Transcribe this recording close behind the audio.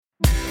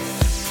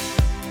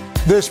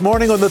This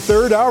morning on the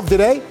third hour of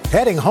today,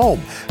 heading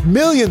home.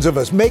 Millions of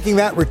us making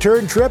that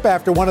return trip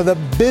after one of the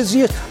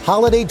busiest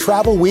holiday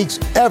travel weeks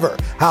ever.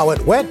 How it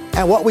went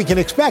and what we can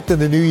expect in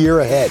the new year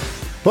ahead.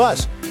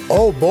 Plus,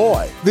 oh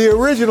boy, the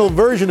original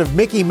version of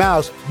Mickey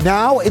Mouse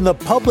now in the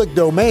public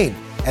domain.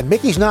 And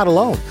Mickey's not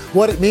alone.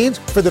 What it means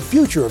for the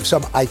future of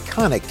some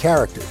iconic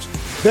characters.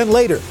 Then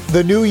later,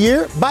 the new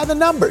year by the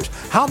numbers.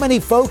 How many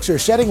folks are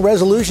setting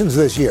resolutions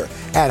this year?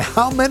 And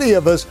how many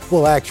of us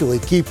will actually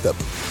keep them?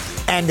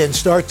 And in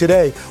Start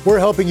Today, we're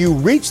helping you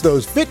reach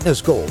those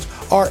fitness goals.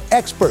 Our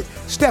expert,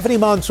 Stephanie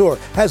Mansour,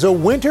 has a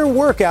winter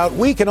workout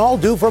we can all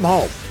do from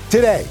home.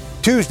 Today,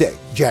 Tuesday,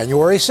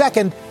 January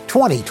 2nd,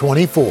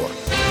 2024.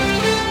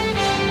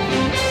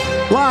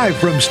 Live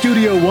from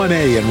Studio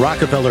 1A in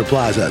Rockefeller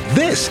Plaza,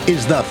 this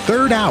is the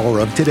third hour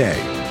of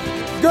Today.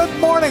 Good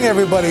morning,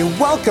 everybody.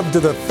 Welcome to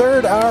the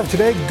third hour of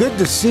Today. Good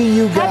to see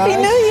you guys. Happy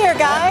New Year,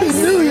 guys.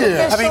 Happy New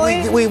Year.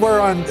 I mean, we were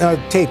on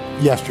tape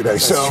yesterday,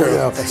 so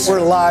we're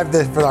live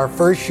for our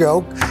first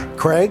show.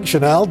 Craig,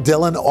 Chanel,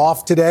 Dylan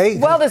off today.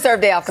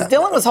 Well-deserved day off, because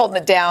Dylan was holding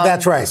it down.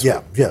 That's right,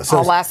 yeah. So,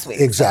 all last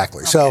week.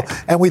 Exactly. Okay. So,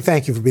 and we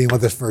thank you for being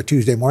with us for a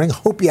Tuesday morning.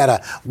 Hope you had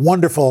a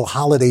wonderful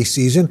holiday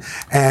season.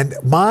 And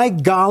my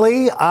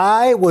golly,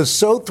 I was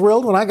so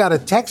thrilled when I got a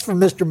text from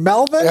Mr.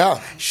 Melvin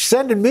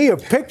sending me a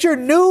picture,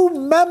 new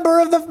member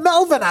of the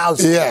Melvin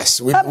house. Yes.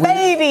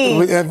 Baby.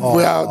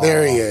 Well,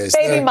 there he is.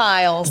 Baby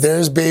Miles.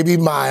 There's baby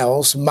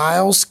Miles.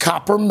 Miles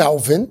Copper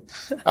Melvin.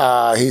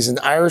 He's an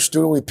Irish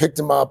student. We picked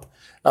him up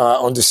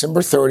on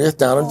December 30th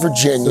down in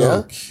Virginia.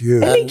 So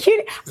cute. Isn't he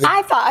cute?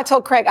 I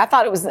told Craig, I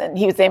thought he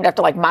was named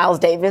after like Miles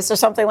Davis or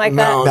something like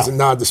that. No, it's a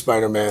nod to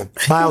Spider-Man.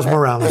 Miles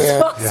Morales.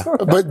 Yeah.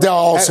 But they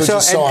also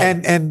just saw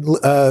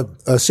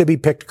Sibby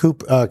picked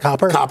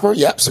Copper. Copper,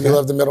 yep. So we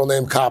love the middle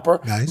name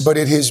Copper. Nice. But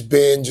it has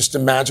been just a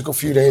magical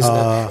few days.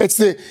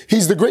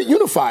 He's the great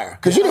unifier.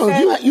 Because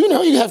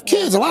you have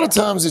kids. A lot of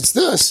times it's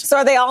this. So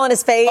are they all in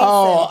his face?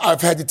 Oh, I've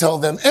had to tell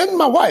them. And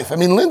my wife. I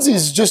mean,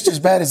 Lindsay's just as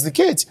bad as the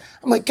kids.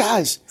 I'm like,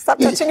 guys. Stop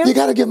touching him. You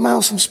got to give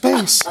Miles some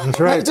space. That's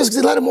right. Just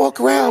let him walk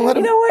around.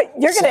 You know what?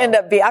 You're going to end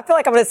up I feel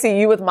like I'm going to see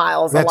you with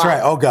Miles a lot. That's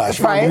right. Oh, gosh.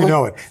 Right? You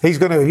know it.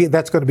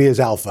 That's going to be his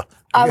alpha.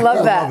 I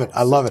love that.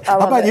 I love it. How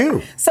about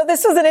you? So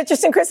this was an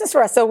interesting Christmas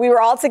for us. So we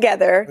were all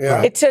together.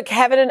 Yeah. It took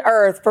heaven and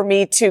earth for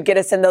me to get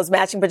us in those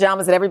matching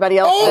pajamas that everybody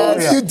else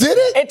does. You did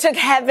it? It took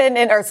heaven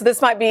and earth. So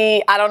this might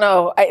be, I don't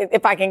know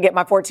if I can get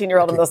my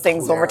 14-year-old in those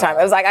things one more time.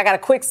 It was like I got a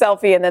quick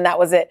selfie and then that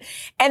was it.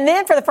 And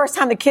then for the first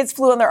time, the kids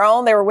flew on their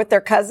own. They were with their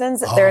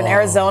cousins. They're in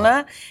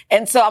Arizona.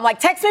 And so I'm like,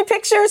 text me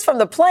pictures from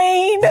the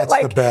plane. That's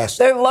the best.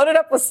 They're loaded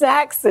up with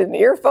snacks and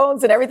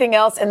earphones and everything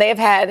else. And they've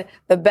had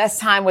the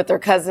best time with their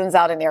cousins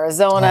out in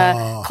Arizona.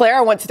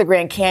 Clara went to the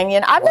Grand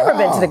Canyon. I've never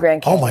been to the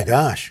Grand Canyon. Oh, my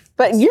gosh.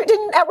 But you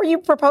didn't, were you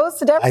proposed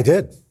to Deborah? I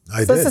did.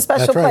 So it's a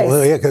special place.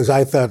 Well, yeah, because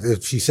I thought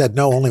if she said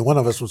no, only one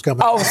of us was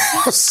coming. Oh,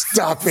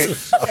 stop it.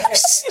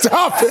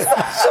 Stop it.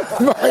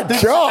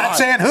 My God. I'm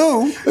saying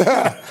who.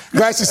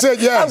 Glad she said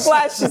yes. I'm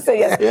glad she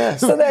said yes.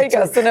 So there you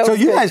go. So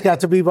you guys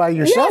got to be by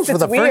yourselves for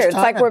the weird. first It's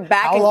time. like we're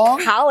back in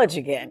college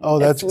again. Oh,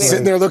 that's weird.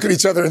 Sitting there looking at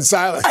each other in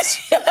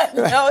silence.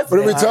 What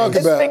are we talking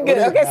about? It's been good.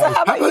 Okay, so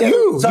how about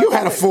you? So you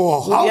had a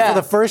fall. For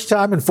the first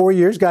time in 4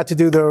 years, got to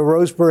do the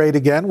Rose Parade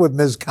again with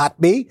Ms.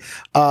 Cotby.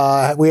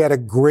 We had a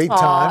great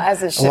time.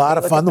 A lot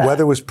of fun. The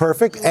weather was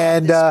perfect.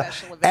 And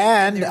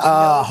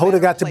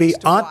Hoda got to be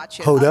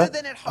Auntie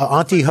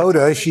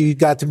Hoda. She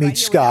got to meet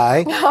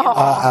Sky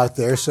out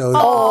there. So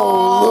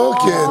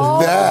look at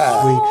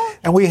that.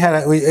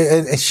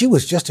 And she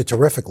was just a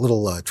terrific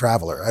little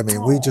traveler. I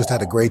mean, we just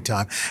had a great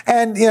time.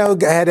 And,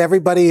 had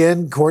everybody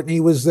in. Courtney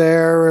was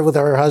there with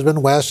her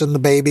husband, Wes, and the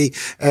baby,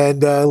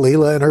 and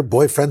Leela and her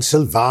boyfriend,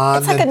 Sylvan.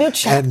 It's like a new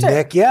chapter. And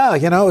Nick. Yeah,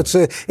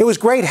 it was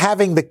great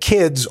having the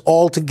kids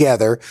all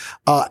together.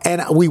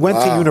 And we went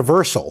to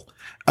Universal.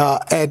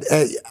 And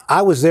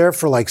I was there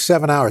for like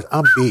 7 hours.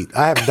 I'm beat.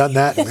 I haven't done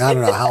that in I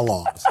don't know how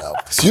long.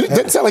 So you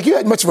didn't sound like you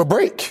had much of a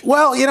break.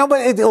 Well,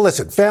 but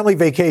listen, family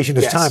vacation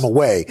is time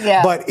away.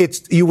 Yeah.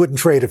 But you wouldn't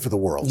trade it for the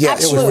world.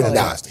 Yes, it was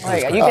fantastic.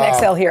 You can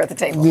exhale here at the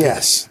table.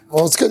 Yes.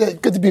 Well, it's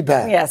good to be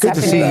back. Yes, good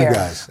to see you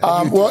guys.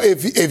 Well,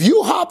 if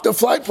you hopped a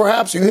flight,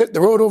 perhaps you hit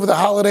the road over the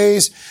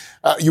holidays,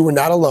 you were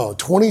not alone.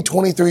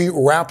 2023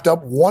 wrapped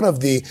up one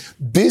of the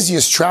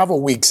busiest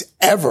travel weeks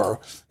ever.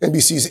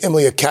 NBC's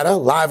Emily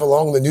Aketa live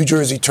along the New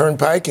Jersey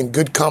Turnpike in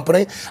good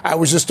company. I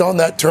was just on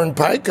that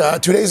turnpike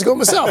 2 days ago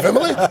myself.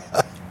 Emily?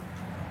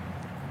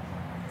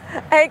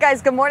 Hey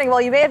guys, good morning.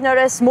 Well, you may have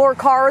noticed more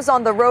cars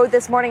on the road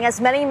this morning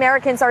as many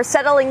Americans are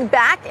settling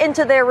back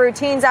into their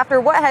routines after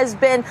what has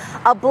been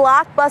a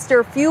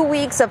blockbuster few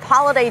weeks of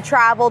holiday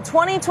travel.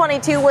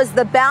 2022 was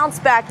the bounce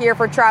back year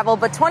for travel,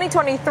 but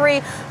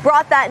 2023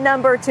 brought that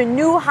number to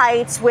new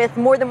heights with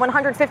more than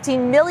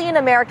 115 million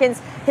Americans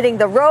hitting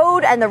the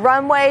road and the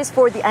runways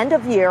for the end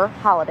of year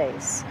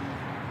holidays.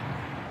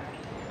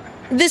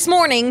 This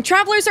morning,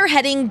 travelers are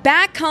heading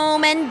back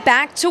home and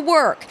back to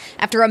work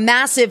after a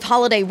massive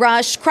holiday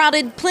rush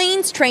crowded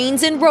planes,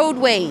 trains, and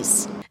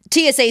roadways.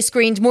 TSA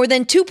screened more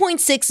than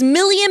 2.6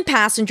 million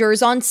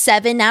passengers on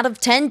 7 out of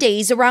 10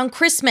 days around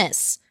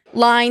Christmas.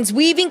 Lines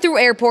weaving through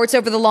airports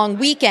over the long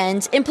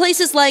weekend in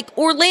places like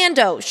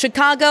Orlando,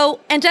 Chicago,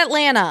 and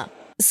Atlanta.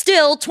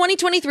 Still,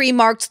 2023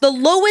 marked the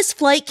lowest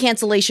flight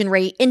cancellation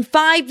rate in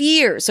 5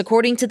 years,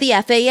 according to the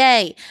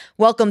FAA.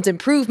 Welcomed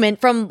improvement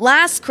from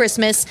last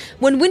Christmas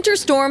when winter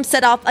storms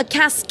set off a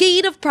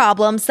cascade of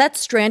problems that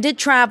stranded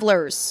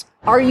travelers.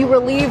 Are you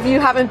relieved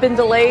you haven't been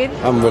delayed?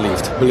 I'm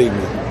relieved, believe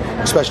me,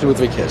 especially with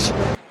 3 kids.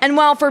 And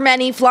while for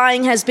many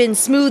flying has been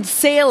smooth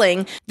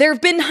sailing, there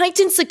have been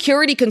heightened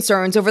security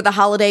concerns over the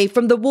holiday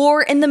from the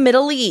war in the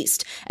Middle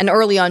East. And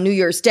early on New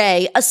Year's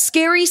Day, a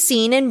scary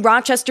scene in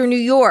Rochester, New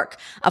York.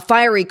 A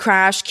fiery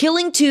crash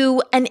killing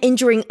 2 and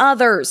injuring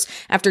others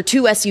after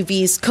 2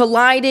 SUVs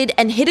collided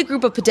and hit a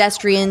group of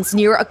pedestrians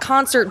near a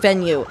concert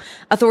venue.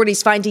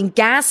 Authorities finding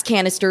gas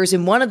canisters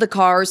in one of the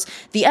cars,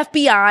 the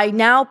FBI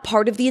now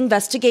part of the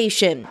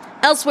investigation.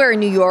 Elsewhere in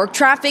New York,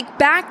 traffic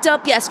backed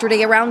up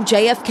yesterday around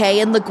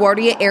JFK and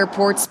LaGuardia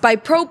airports by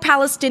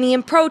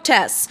pro-Palestinian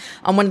protests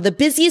on one of the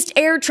busiest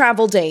air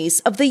travel days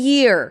of the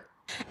year.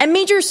 And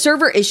major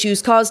server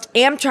issues caused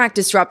Amtrak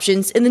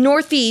disruptions in the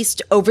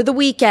Northeast over the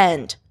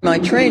weekend. My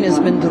train has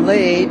been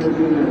delayed,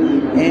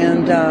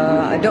 and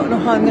I don't know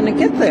how I'm going to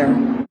get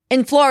there.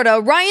 In Florida,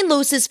 Ryan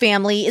Lewis's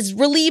family is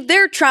relieved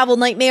their travel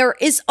nightmare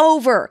is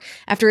over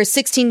after his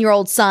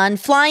 16-year-old son,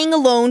 flying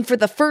alone for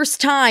the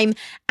first time,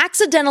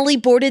 accidentally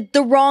boarded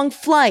the wrong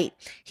flight.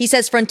 He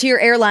says Frontier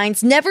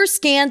Airlines never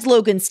scanned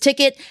Logan's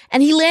ticket,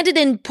 and he landed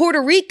in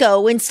Puerto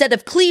Rico instead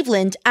of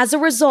Cleveland as a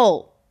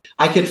result.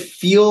 I could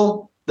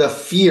feel the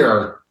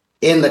fear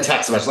in the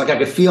text message. Like I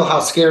could feel how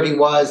scared he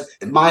was.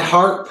 My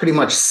heart pretty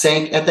much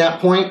sank at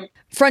that point.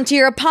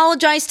 Frontier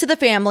apologized to the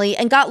family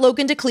and got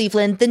Logan to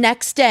Cleveland the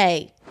next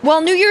day.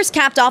 While New Year's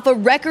capped off a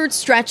record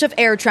stretch of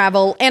air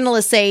travel,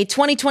 analysts say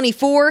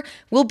 2024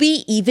 will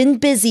be even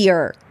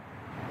busier.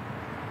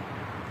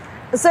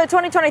 So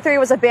 2023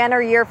 was a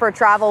banner year for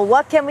travel.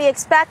 What can we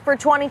expect for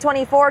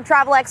 2024?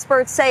 Travel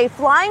experts say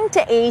flying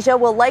to Asia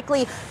will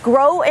likely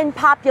grow in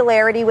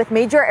popularity with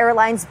major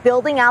airlines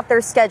building out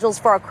their schedules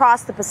for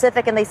across the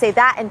Pacific. And they say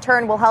that in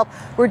turn will help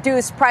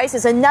reduce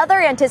prices. Another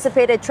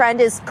anticipated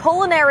trend is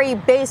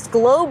culinary-based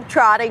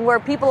globe-trotting, where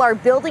people are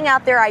building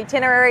out their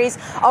itineraries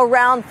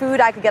around food.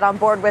 I could get on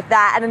board with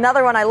that. And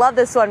another one, I love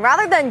this one.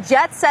 Rather than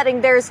jet setting,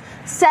 there's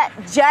set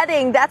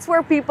jetting. That's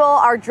where people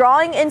are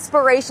drawing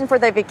inspiration for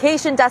their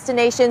vacation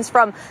destinations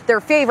from their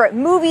favorite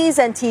movies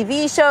and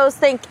TV shows.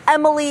 Think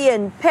Emily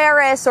in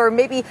Paris, or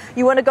maybe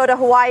you want to go to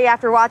Hawaii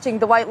after watching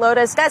The White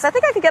Lotus. Guys, I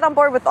think I could get on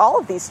board with all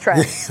of these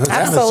trends.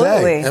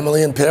 Absolutely.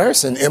 Emily in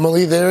Paris and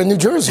Emily there in New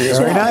Jersey.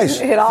 Very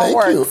nice. It all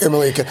works. Thank you,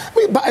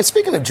 Emily.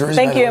 Speaking of Jersey,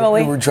 Thank you,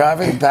 Emily. We were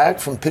driving back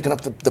from picking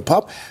up the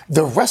pup.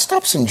 The rest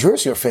stops in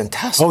Jersey are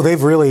fantastic. Oh,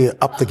 they've really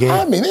upped the game.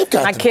 I mean, they've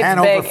got My kids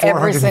and beg over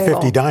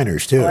 450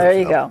 diners, too. Well, there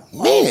you go.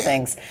 Man.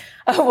 Things.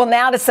 Well,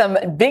 now to some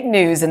big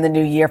news in the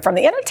new year from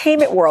the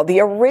entertainment world.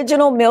 The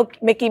original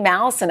Mickey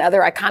Mouse and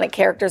other iconic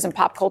characters in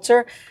pop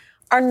culture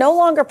are no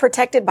longer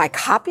protected by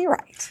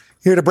copyright.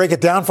 Here to break it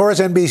down for us,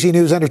 NBC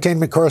News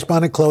entertainment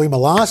correspondent Chloe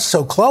Malas.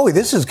 So, Chloe,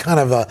 this is kind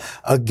of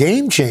a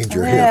game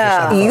changer here.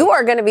 For some you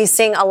are going to be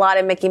seeing a lot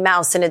of Mickey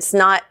Mouse, and it's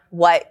not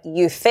what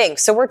you think.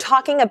 So we're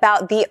talking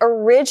about the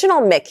original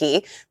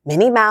Mickey,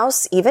 Minnie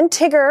Mouse, even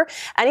Tigger.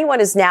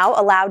 Anyone is now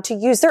allowed to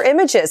use their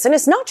images. And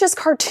it's not just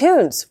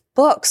cartoons,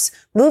 books,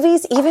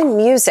 movies, even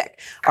music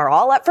are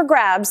all up for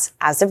grabs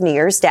as of New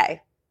Year's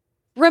Day.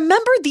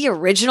 Remember the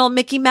original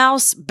Mickey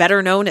Mouse,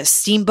 better known as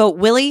Steamboat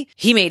Willie?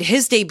 He made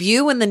his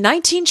debut in the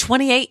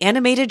 1928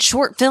 animated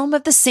short film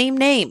of the same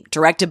name,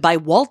 directed by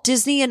Walt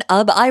Disney and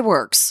Ub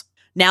Iwerks.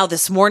 Now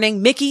this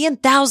morning, Mickey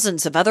and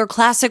thousands of other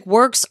classic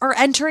works are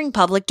entering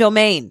public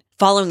domain,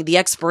 following the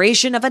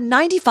expiration of a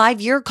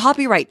 95-year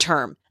copyright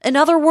term. In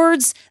other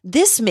words,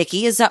 this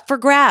Mickey is up for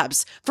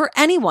grabs for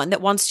anyone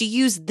that wants to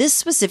use this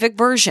specific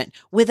version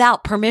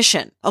without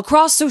permission.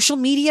 Across social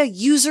media,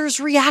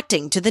 users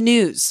reacting to the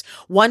news.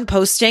 One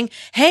posting,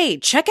 "Hey,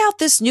 check out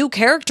this new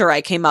character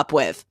I came up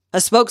with." A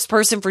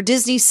spokesperson for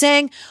Disney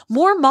saying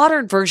more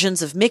modern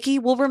versions of Mickey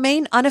will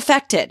remain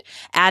unaffected,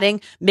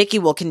 adding Mickey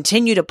will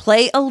continue to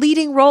play a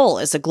leading role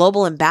as a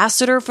global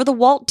ambassador for the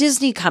Walt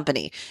Disney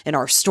Company in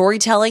our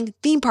storytelling,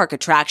 theme park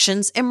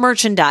attractions, and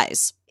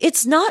merchandise.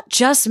 It's not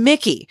just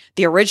Mickey.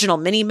 The original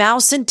Minnie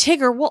Mouse and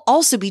Tigger will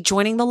also be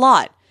joining the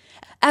lot,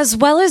 as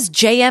well as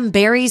J.M.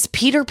 Barrie's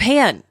Peter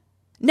Pan.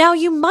 Now,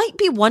 you might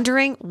be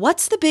wondering,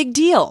 what's the big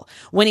deal?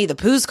 Winnie the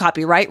Pooh's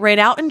copyright ran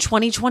out in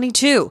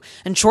 2022,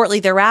 and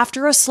shortly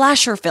thereafter, a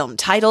slasher film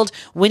titled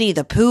Winnie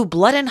the Pooh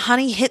Blood and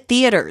Honey hit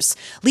theaters,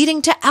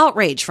 leading to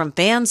outrage from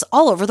fans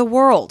all over the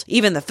world.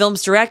 Even the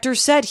film's director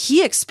said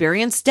he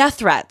experienced death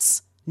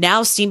threats.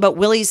 Now, Steamboat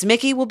Willie's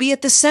Mickey will be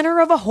at the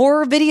center of a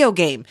horror video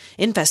game,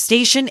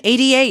 Infestation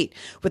 88,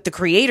 with the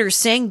creators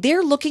saying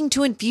they're looking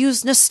to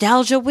infuse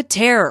nostalgia with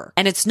terror.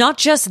 And it's not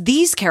just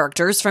these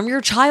characters from your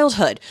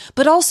childhood,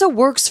 but also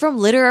works from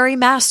literary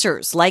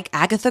masters like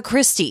Agatha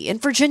Christie and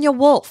Virginia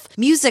Woolf,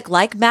 music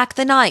like Mac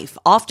the Knife,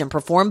 often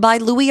performed by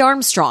Louis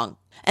Armstrong,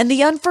 and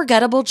the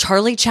unforgettable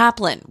Charlie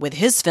Chaplin with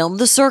his film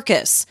The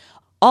Circus,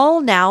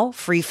 all now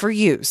free for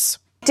use.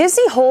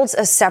 Disney holds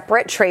a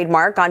separate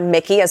trademark on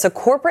Mickey as a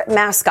corporate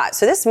mascot.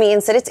 So this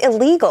means that it's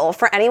illegal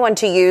for anyone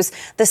to use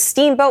the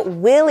Steamboat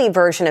Willie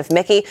version of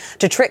Mickey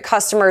to trick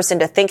customers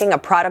into thinking a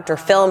product or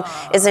film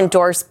is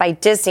endorsed by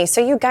Disney.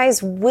 So you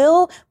guys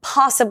will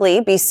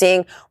possibly be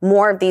seeing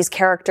more of these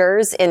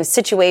characters in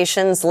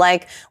situations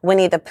like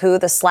Winnie the Pooh,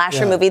 the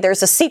slasher movie.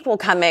 There's a sequel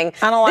coming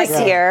this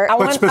year.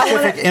 But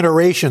specific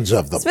iterations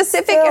of them.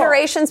 Specific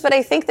iterations, but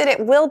I think that it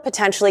will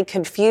potentially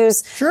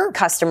confuse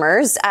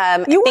customers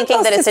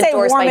thinking that it's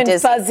endorsed by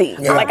Disney. Fuzzy.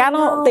 Like, I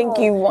don't think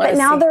you want to. But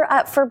now they're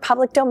up for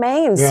public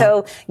domain.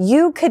 So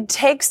you could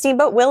take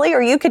Steamboat Willie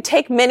or you could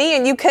take Minnie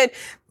and you could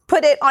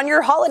put it on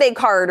your holiday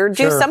card or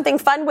do something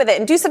fun with it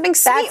and do something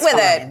sweet with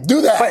it.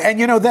 Do that. But, and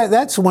you know,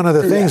 that's one of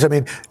the things. I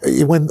mean,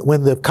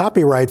 when the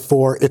copyright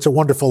for It's a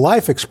Wonderful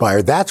Life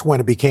expired, that's when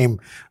it became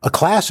a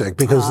classic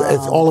because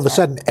it's all of a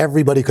sudden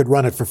everybody could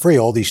run it for free,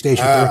 all these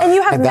stations. And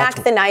you have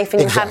Mac the Knife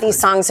and you have these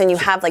songs and you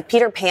have like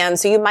Peter Pan.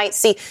 So you might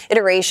see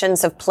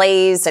iterations of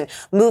plays and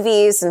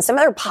movies and some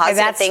other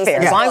positive things. Fair.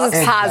 As long as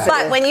it's positive.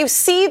 But when you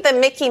see the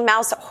Mickey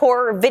Mouse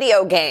horror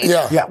video game,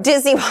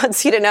 Disney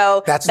wants you to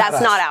know that's not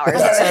ours.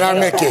 That's not our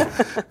Mickey.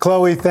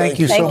 Chloe, thank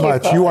you so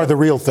much. You are the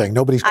real thing.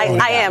 Nobody's calling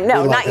you. I am.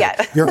 No, not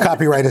yet. Your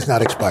copyright is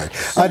not expired.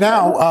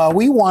 Now,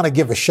 we want to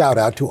give a shout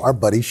out to our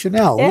buddy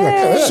Chanel.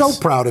 Yes. We are so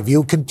proud of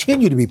you.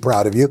 Continue to be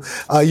proud of you.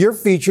 You're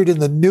featured in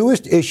the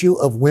newest issue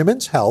of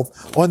Women's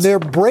Health on their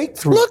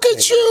breakthrough. Look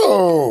at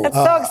you. That's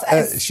so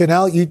exciting.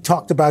 Chanel, you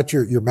talked about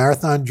your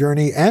marathon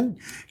journey and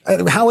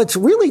how it's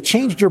really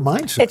changed your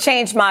mindset. It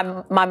changed my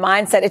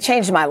mindset. It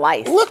changed my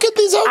life. Look at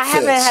these outfits. I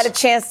haven't had a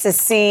chance to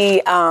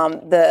see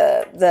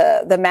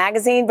the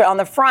magazine, but on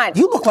the front,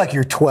 you look like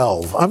you're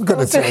 12. I'm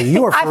going to tell you,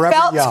 you are forever I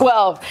felt young.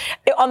 12.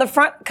 On the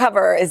front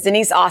cover is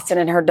Denise Austin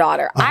and her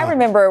daughter. I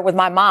remember with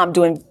my mom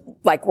doing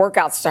like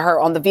workouts to her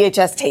on the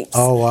VHS tapes.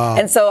 Oh wow!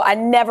 And so I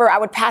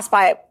would pass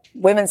by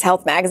Women's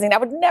Health magazine. I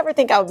would never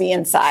think I would be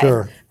inside.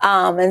 Sure.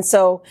 And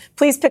so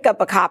please pick up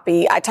a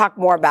copy. I talk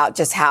more about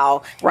just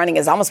how running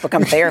has almost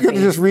become therapy.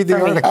 You just read the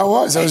article. I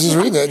was just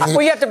reading it.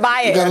 Well, you have to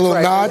buy it. You got a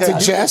little nod to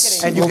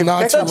Jess. And you can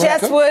pick So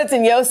Jess Woods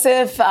and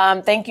Yosef,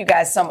 thank you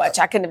guys so much.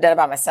 I couldn't have done it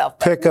by myself.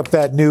 Pick up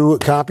that new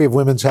copy of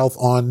Women's Health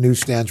on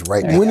newsstands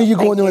right now. When are you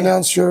going to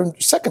announce your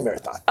second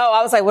marathon? Oh,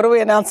 I was like, what are we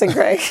announcing,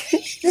 Greg?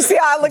 You see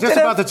how I looked Just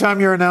at about the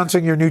time you're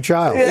announcing your new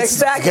child. Yeah,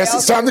 exactly. I guess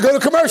it's time to go to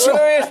commercial.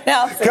 What are we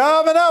announcing?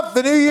 Coming up,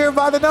 the new year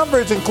by the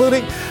numbers,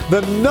 including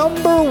the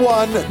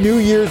 #1 New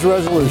Year's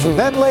resolution.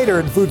 Then later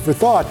in Food for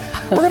Thought,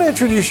 we're going to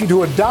introduce you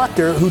to a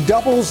doctor who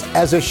doubles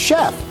as a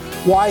chef,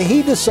 why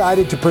he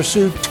decided to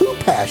pursue two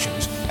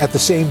passions at the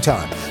same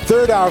time.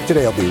 Third hour of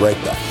today. I'll be right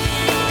back.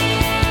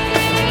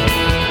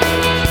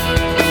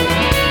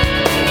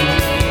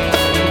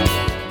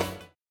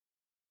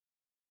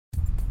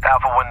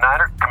 Alpha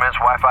 19er, commence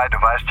Wi-Fi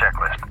device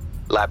checklist.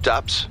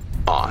 Laptops,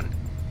 on.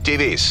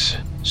 TVs,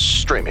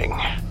 streaming.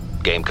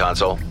 Game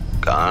console,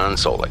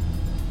 consoling.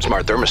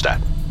 Smart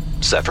thermostat,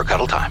 set for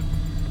cuddle time.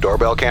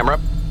 Doorbell camera,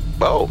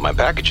 oh, my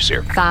package is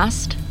here.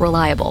 Fast,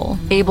 reliable,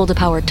 able to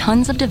power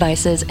tons of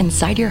devices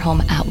inside your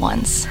home at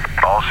once.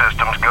 All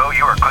systems go,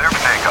 you are clear for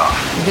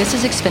takeoff. This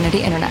is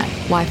Xfinity Internet,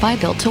 Wi-Fi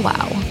built to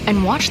wow.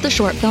 And watch the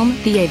short film,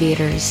 The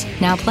Aviators,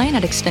 now playing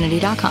at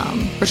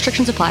Xfinity.com.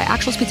 Restrictions apply.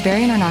 Actual speeds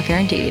vary and are not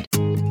guaranteed.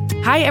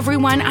 Hi,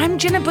 everyone. I'm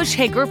Jenna Bush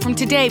Hager from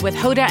Today with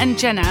Hoda and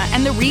Jenna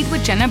and the Read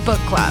with Jenna book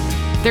club.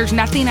 There's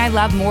nothing I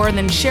love more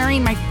than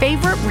sharing my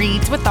favorite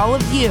reads with all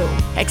of you,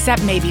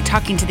 except maybe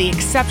talking to the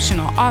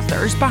exceptional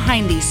authors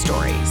behind these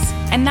stories.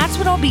 And that's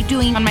what I'll be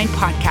doing on my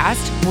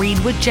podcast, Read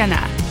with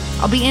Jenna.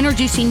 I'll be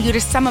introducing you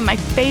to some of my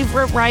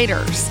favorite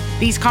writers.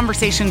 These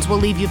conversations will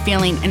leave you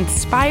feeling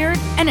inspired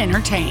and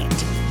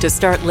entertained. To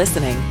start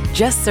listening,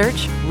 just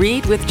search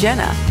Read with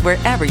Jenna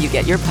wherever you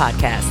get your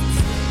podcasts.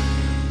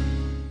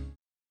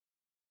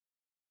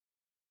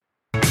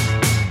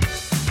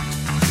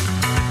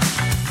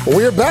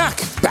 We're back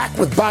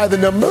with By the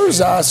Numbers.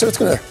 So it's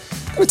going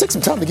to take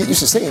some time to get used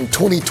to saying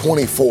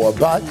 2024.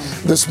 But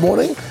this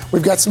morning,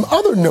 we've got some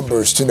other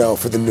numbers to know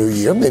for the new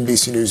year.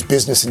 NBC News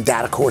business and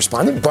data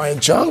correspondent Brian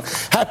Cheung.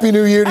 Happy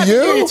New Year to you.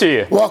 Happy New Year to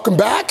you. Welcome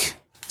back.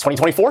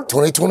 2024?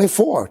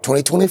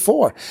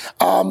 2024.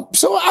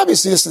 So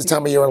obviously, this is the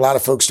time of year a lot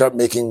of folks start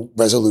making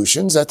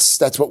resolutions.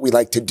 That's what we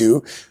like to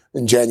do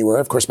in January.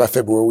 Of course, by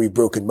February, we've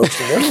broken most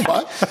of them.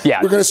 But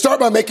we're going to start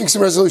by making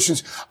some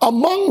resolutions.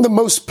 Among the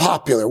most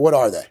popular, what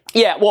are they?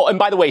 Yeah, well, and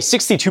by the way,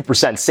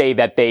 62% say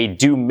that they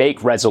do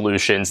make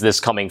resolutions,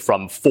 this coming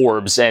from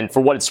Forbes. And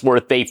for what it's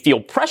worth, they feel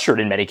pressured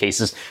in many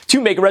cases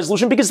to make a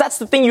resolution because that's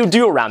the thing you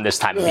do around this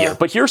time of year.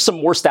 But here's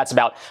some more stats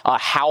about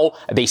how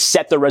they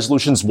set their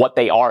resolutions, what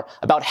they are.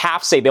 About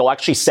half say they'll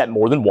actually set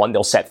more than one.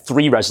 They'll set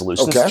 3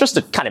 resolutions just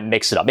to kind of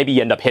mix it up. Maybe you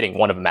end up hitting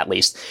one of them at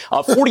least.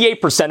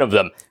 48% of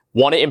them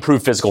want to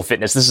improve physical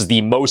fitness. This is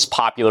the most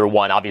popular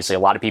one. Obviously, a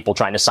lot of people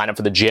trying to sign up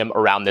for the gym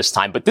around this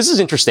time. But this is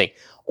interesting.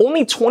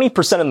 Only 20%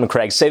 of them,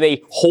 Craig, say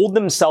they hold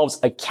themselves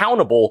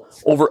accountable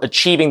over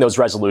achieving those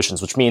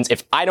resolutions, which means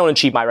if I don't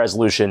achieve my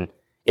resolution,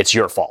 it's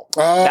your fault.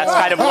 That's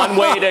kind of one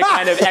way to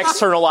kind of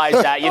externalize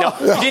that. You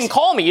didn't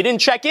call me. You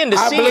didn't check in to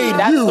see.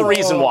 That's the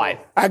reason why.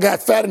 I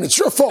got fat and it's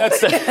your fault.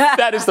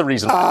 That is the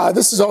reason why.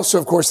 This is also,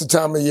 of course, the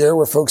time of year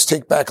where folks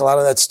take back a lot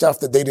of that stuff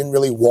that they didn't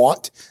really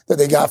want, that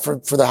they got for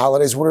the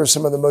holidays. What are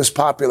some of the most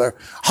popular?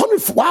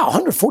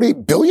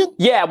 148 billion?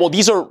 Yeah, well,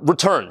 these are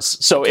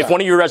returns. So if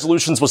one of your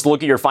resolutions was to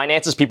look at your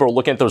finances, people are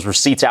looking at those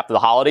receipts after the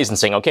holidays and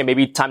saying, okay,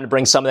 maybe time to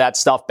bring some of that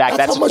stuff back.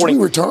 That's how much we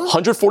return?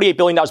 $148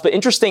 billion. But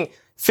interesting,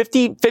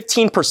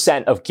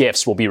 15% of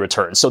gifts will be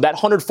returned. So that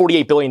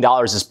 $148 billion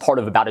is part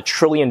of about $1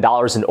 trillion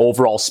in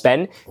overall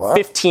spend,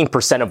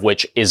 15% of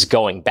which is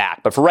going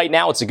back. But for right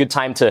now, it's a good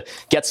time to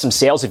get some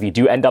sales if you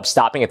do end up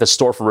stopping at the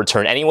store for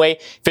return anyway.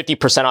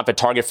 50% off at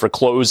Target for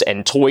clothes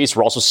and toys.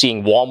 We're also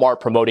seeing Walmart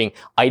promoting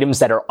items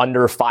that are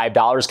under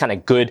 $5, kind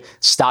of good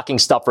stocking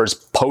stuffers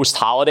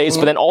post-holidays.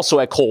 But then also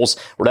at Kohl's,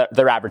 where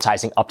they're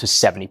advertising up to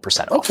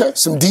 70% off. Okay,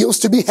 some deals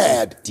to be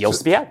had.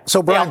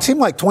 So, Brian, it seemed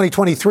like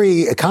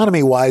 2023,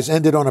 economy-wise,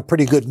 ended on a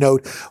pretty good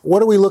note.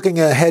 What are we looking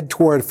ahead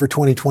toward for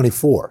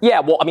 2024?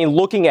 Yeah, well, I mean,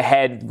 looking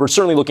ahead, we're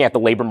certainly looking at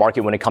the labor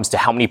market when it comes to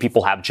how many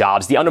people have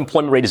jobs. The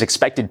unemployment rate is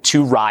expected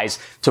to rise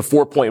to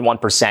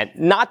 4.1%.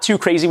 Not too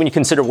crazy when you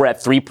consider we're at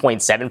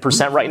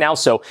 3.7% right now,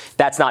 so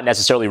that's not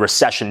necessarily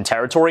recession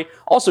territory.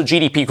 Also,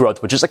 GDP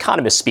growth, which is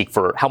economists speak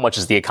for how much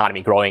is the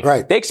economy growing.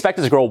 Right. They expect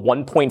it to grow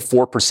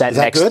 1.4%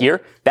 next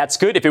year. That's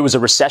good. If it was a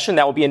recession,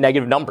 that would be a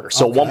negative number.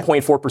 So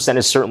 1.4%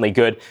 is certainly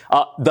good.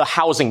 The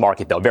housing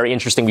market, though, very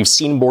interesting. We've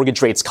seen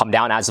mortgage rates come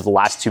down as of the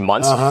last 2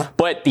 months,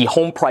 but the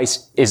home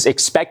price is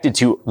expected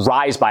to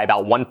rise by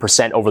about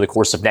 1% over the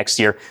course of next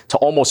year to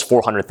almost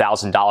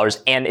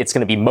 $400,000. And it's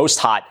going to be most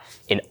hot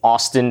in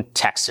Austin,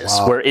 Texas,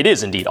 where it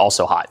is indeed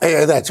also hot.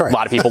 Yeah, that's right. A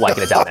lot of people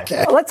liking it down there.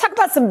 Well, let's talk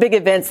about some big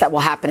events that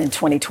will happen in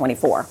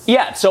 2024.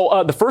 Yeah,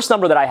 so the first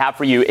number that I have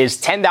for you is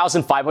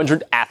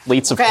 10,500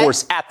 athletes, of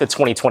course, at the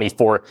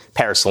 2024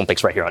 Paris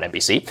Olympics right here on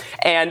NBC.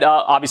 And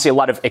obviously a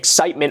lot of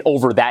excitement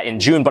over that in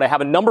June, but I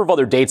have a number of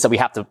other dates that we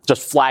have to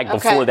just flag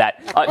before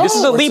that. This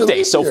is a leap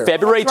day, so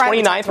February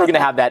 29th, we're going to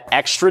have that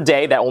extra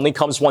day that only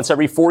comes once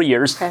every 4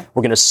 years. We're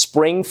going to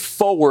spring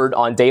forward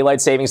on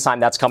daylight savings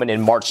time. That's coming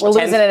in March 10th.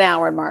 We're losing an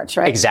hour in March,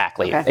 right?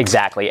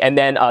 Exactly. And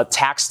then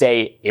tax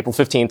day, April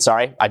 15th,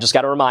 sorry. I just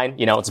got to remind,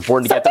 it's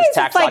important to get those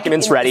tax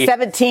documents ready.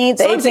 17th,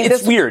 18th.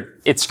 It's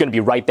weird. It's going to be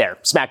right there,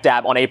 smack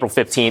dab on April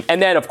 15th.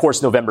 And then, of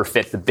course, November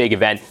 5th, the big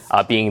event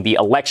being the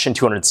election,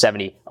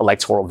 270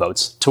 electoral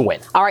votes to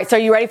win. All right, so are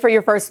you ready for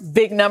your first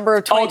big number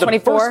of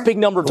 2024? The first big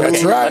number.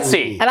 That's right. Let's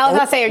see. And I was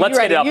going to say, are you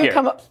ready? Let's get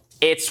it up here.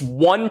 It's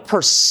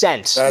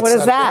 1%. What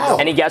is that?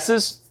 Any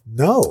guesses?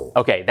 No.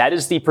 Okay, that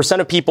is the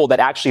percent of people that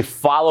actually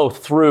follow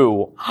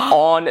through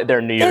on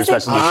their New Year's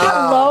resolution.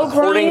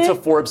 According to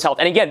Forbes Health.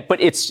 And again,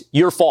 but it's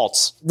your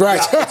faults.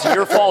 Right. It's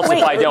your fault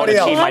if I don't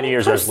achieve my New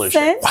Year's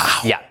resolution.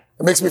 Wow. Yeah.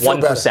 It makes me feel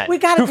 1%. better. We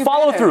gotta who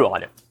follow through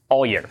on it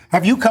all year.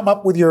 Have you come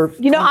up with your...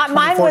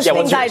 mine was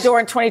things I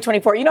adore in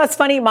 2024. It's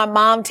funny. My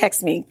mom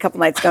texted me a couple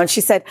nights ago and she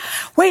said,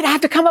 wait, I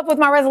have to come up with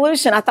my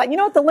resolution. I thought,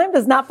 the limb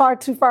is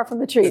not too far from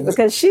the tree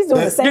because she's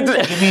doing the same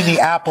thing. You mean the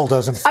apple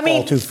doesn't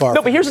fall too far?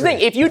 No, but here's the thing.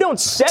 If you don't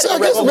set a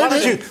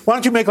resolution... Why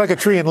don't you make like a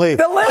tree and leave?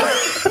 The limb...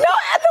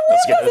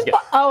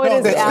 it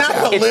is the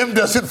apple. The limb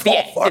doesn't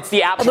fall far. It's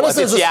the apple.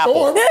 It's the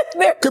apple.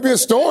 Could be a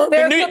storm.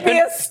 There could be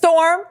a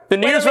storm. The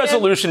New Year's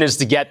resolution is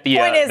to get the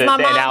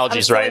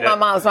analogies right. My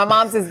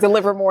mom's is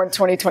deliver more in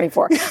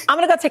 2024. I'm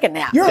going to go take a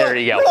nap. There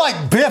you go. You're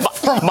like Biff.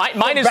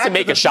 Mine is to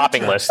make a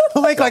shopping list.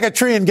 Make like a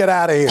tree and get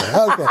out of here.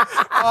 Okay.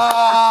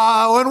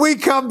 When we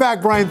come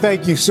back, Brian,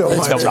 thank you so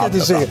much. Good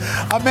to see you.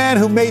 A man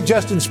who may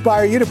just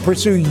inspire you to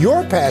pursue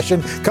your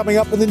passion coming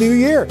up in the new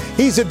year.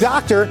 He's a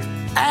doctor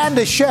and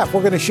a chef. We're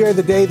going to share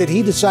the day that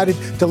he decided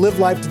to live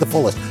life to the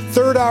fullest.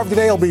 Third hour of the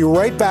day. I'll be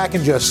right back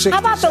in just 60 How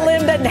about seconds. the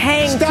limb doesn't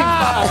hang too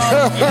far?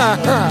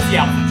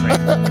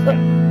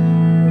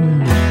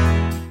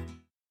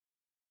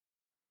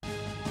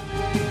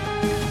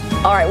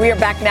 All right, we are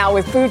back now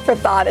with Food for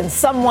Thought and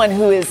someone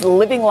who is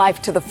living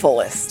life to the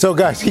fullest. So,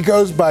 guys, he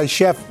goes by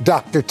Chef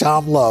Dr.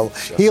 Tom Lowe,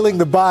 healing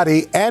the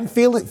body and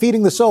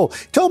feeding the soul.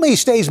 He told me he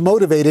stays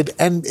motivated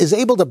and is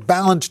able to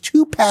balance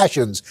two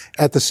passions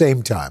at the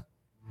same time.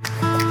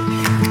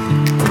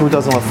 Who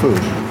doesn't love food?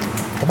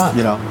 Come on.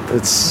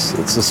 It's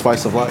the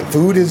spice of life.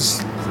 Food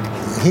is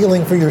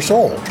healing for your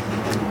soul.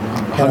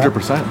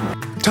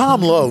 100%.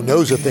 Tom Lowe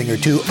knows a thing or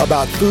two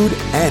about food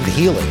and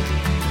healing.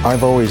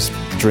 I've always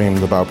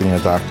dreamed about being a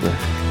doctor.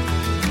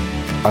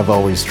 I've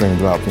always dreamed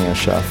about being a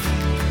chef.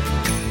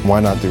 Why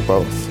not do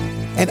both?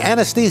 An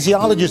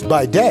anesthesiologist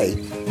by day,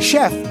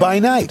 chef by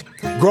night.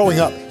 Growing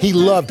up, he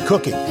loved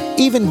cooking,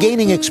 even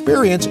gaining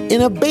experience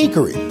in a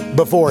bakery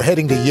before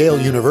heading to Yale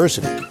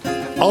University.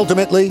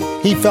 Ultimately,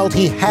 he felt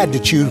he had to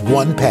choose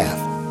one path.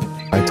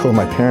 I told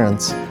my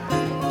parents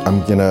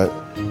I'm going to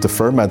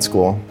defer med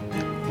school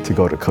to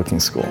go to cooking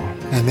school.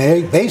 And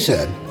they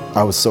said...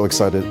 I was so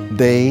excited.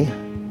 They...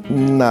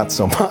 Not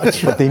so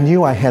much, but they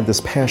knew I had this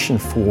passion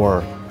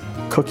for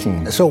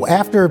cooking. So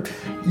after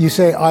you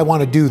say, I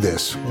want to do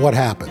this, what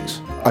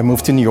happens? I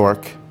moved to New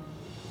York,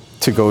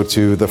 to go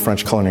to the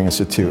French Culinary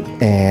Institute,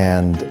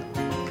 and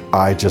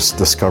I just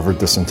discovered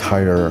this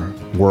entire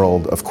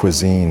world of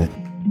cuisine.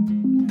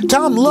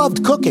 Tom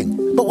loved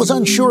cooking, but was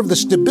unsure of the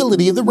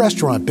stability of the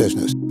restaurant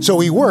business. So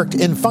he worked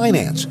in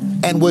finance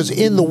and was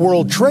in the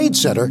World Trade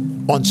Center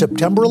on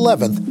September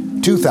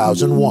 11th,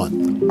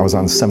 2001. I was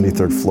on the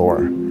 73rd floor,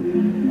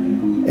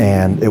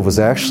 and it was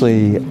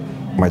actually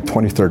my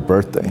 23rd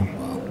birthday.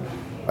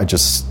 I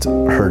just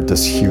heard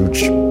this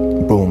huge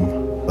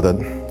boom. The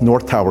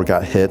North Tower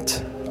got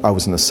hit. I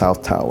was in the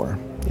South Tower,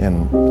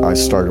 and I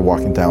started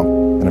walking down.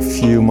 And a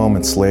few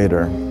moments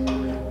later,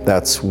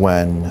 that's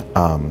when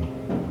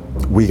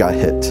we got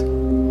hit.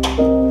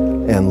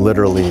 And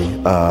literally,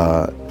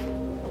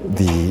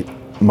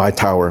 my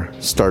tower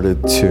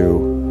started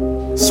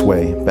to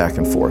sway back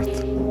and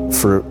forth.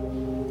 For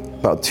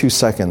about 2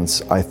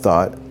 seconds, I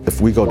thought, if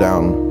we go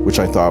down, which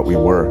I thought we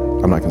were,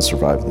 I'm not gonna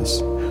survive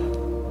this.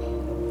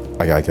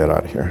 I gotta get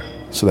out of here.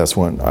 So that's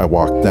when I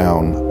walked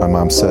down. My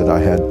mom said I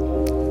had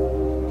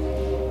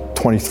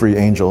 23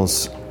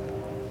 angels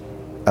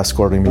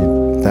escorting me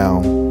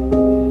down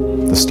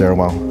the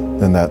stairwell,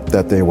 and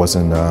that day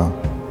wasn't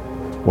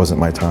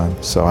my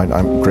time. So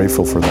I'm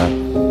grateful for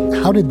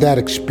that. How did that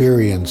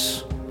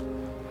experience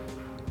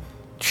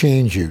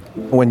change you?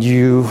 When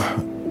you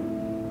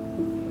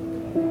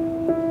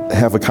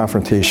have a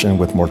confrontation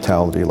with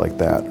mortality like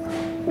that,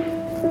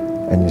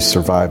 and you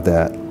survive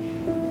that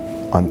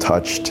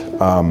untouched,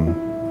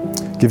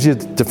 gives you a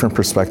different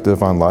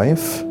perspective on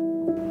life.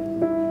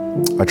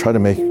 I try to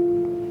make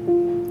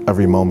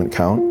every moment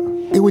count.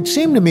 It would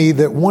seem to me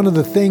that one of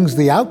the things,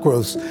 the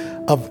outgrowths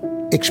of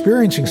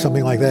experiencing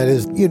something like that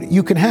is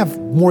you can have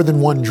more than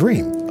one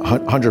dream.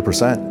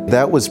 100%.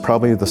 That was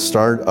probably the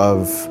start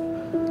of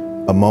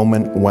a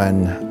moment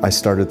when I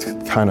started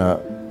kind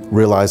of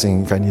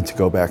realizing I need to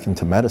go back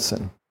into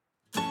medicine.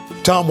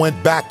 Tom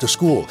went back to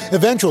school,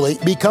 eventually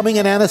becoming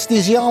an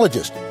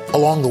anesthesiologist.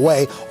 Along the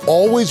way,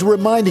 always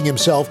reminding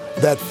himself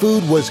that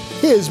food was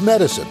his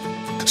medicine.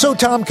 So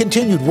Tom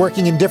continued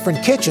working in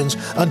different kitchens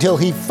until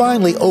he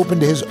finally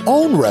opened his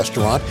own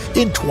restaurant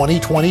in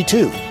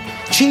 2022,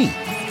 Chi,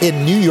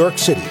 in New York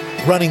City,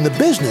 running the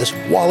business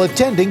while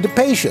attending to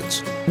patients.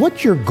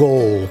 What's your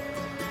goal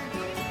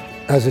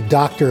as a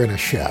doctor and a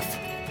chef?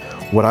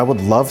 What I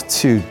would love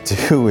to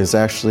do is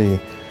actually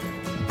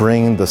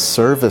bring the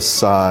service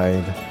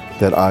side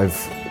that I've,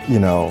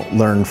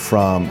 learned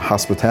from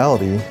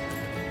hospitality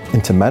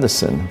into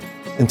medicine.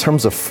 In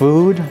terms of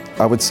food,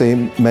 I would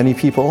say many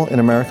people in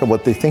America,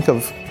 what they think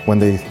of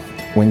when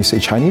you say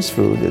Chinese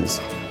food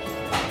is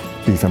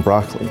beef and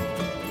broccoli,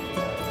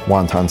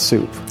 wonton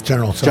soup.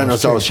 General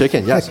Tso's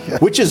chicken, yes.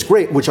 Which is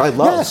great, which I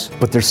love. Yes.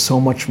 But there's so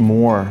much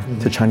more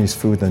to Chinese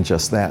food than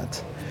just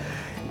that.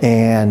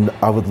 And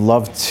I would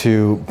love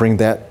to bring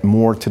that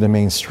more to the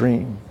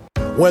mainstream.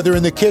 Whether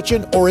in the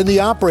kitchen or in the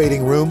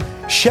operating room,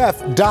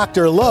 Chef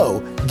Dr.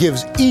 Lowe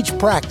gives each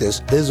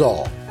practice his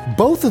all.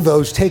 Both of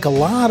those take a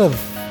lot of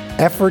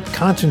effort,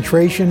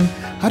 concentration.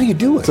 How do you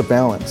do it? It's a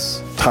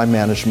balance, time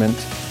management,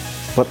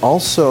 but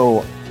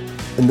also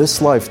in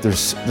this life,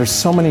 there's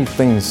so many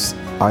things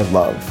I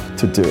love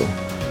to do.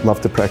 Love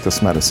to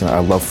practice medicine. I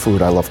love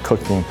food. I love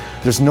cooking.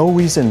 There's no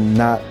reason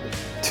not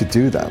to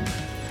do them.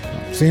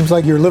 Seems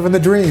like you're living the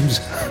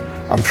dreams.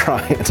 I'm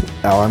trying.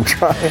 Al, I'm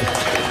trying.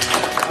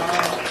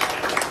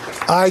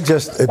 I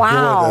just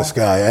adore this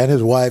guy and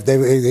his wife.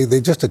 They're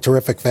just a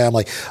terrific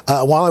family.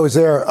 While I was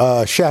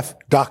there, Chef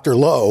Dr.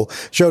 Lowe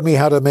showed me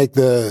how to make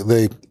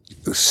the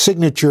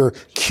signature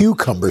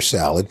cucumber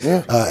salad.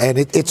 Yeah. And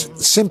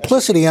it's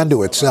simplicity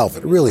unto itself.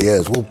 It really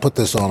is. We'll put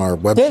this on our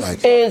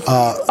website. This is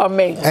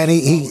amazing. And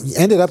he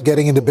ended up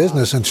getting into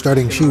business and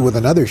starting Chi with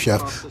another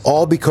chef,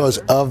 all because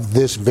of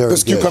this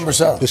cucumber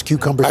salad. This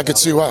cucumber salad. I could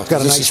see why. It's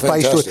got a nice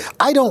spice to it.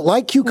 I don't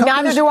like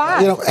cucumbers. Neither do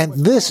I. And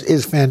this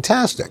is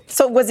fantastic.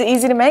 So was it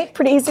easy to make?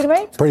 Pretty easy to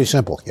make? Pretty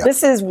simple, yeah.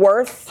 This is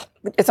worth...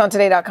 It's on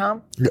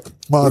today.com? Yeah.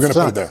 Well, we're going to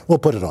put it there. We'll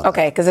put it on.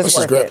 Okay, because it's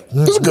worth it.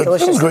 This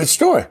is a great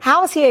story.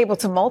 How is he able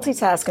to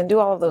multitask and do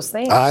all of those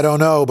things? I don't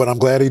know, but I'm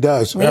glad he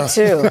does. Me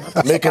too.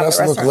 Making us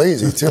look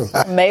lazy, too.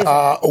 Amazing.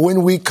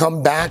 When we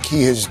come back,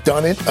 he has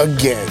done it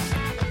again.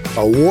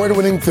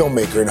 Award-winning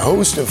filmmaker and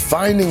host of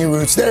Finding Your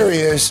Roots. There he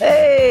is.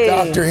 Hey.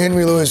 Dr.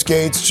 Henry Louis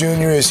Gates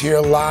Jr. is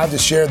here live to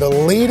share the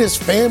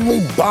latest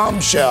family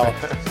bombshell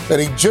that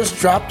he just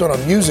dropped on a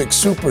music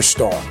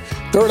superstar.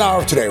 Third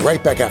hour of Today,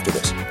 right back after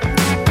this.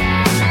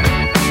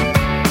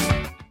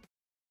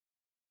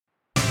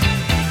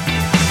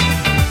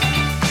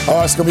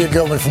 Oh, it's going to be a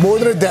good one. For more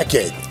than a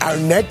decade, our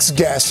next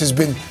guest has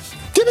been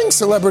giving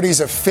celebrities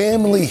a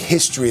family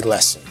history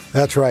lesson.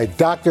 That's right.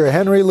 Dr.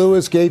 Henry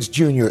Louis Gates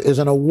Jr. is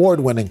an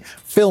award-winning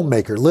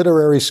filmmaker,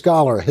 literary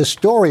scholar,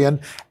 historian,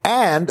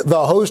 and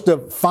the host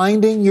of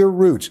Finding Your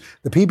Roots,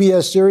 the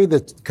PBS series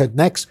that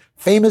connects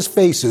famous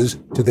faces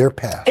to their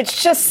past.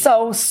 It's just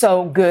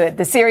so good.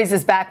 The series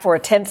is back for a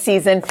 10th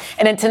season.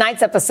 And in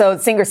tonight's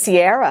episode, singer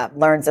Ciara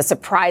learns a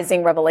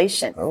surprising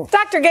revelation.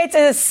 Dr. Gates,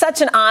 it is such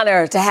an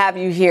honor to have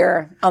you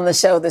here on the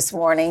show this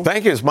morning.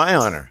 Thank you. It's my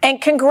honor.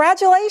 And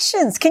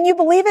congratulations. Can you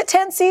believe it?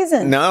 10th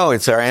season. No,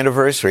 it's our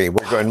anniversary.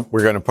 We're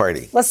going to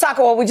party. Let's talk.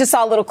 Well, we just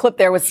saw a little clip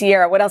there with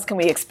Ciara. What else can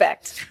we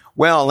expect?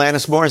 Well,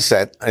 Alanis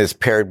Morissette is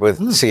paired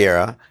with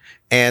Ciara,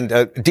 and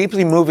a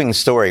deeply moving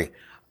story.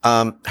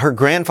 Her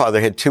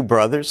grandfather had two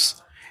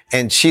brothers,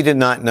 and she did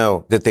not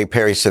know that they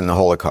perished in the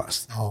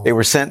Holocaust. They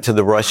were sent to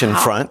the Russian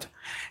front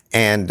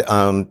and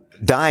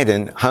died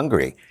in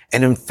Hungary.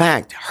 And in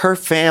fact, her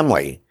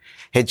family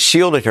had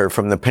shielded her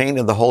from the pain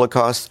of the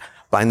Holocaust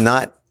by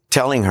not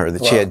telling her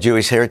that she had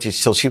Jewish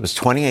heritage till she was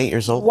 28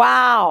 years old.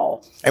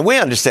 Wow. And we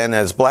understand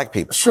that as black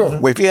people.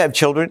 Sure. If you have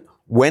children,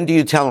 when do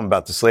you tell them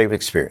about the slave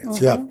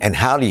experience? Yeah. And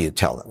how do you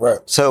tell them? Right.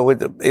 So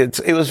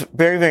it was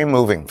very, very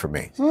moving for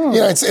me.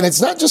 Yeah,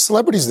 it's not just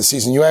celebrities this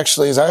season. You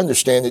actually, as I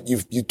understand it,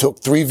 you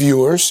took 3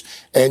 viewers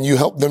and you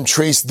helped them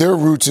trace their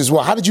roots as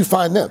well. How did you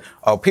find them?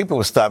 Oh, people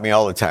would stop me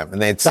all the time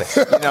and they'd say,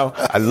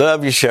 I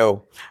love your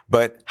show,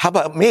 but how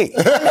about me?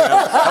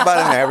 How about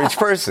an average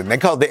person? They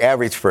call it the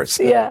average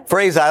person. Yeah.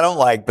 Phrase I don't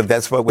like, but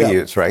that's what we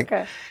use, right?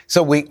 Okay.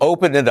 So we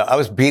opened it up. I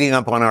was beating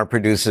up on our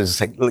producers.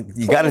 Like, look,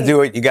 you got to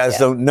do it. You guys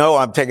don't know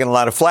I'm taking a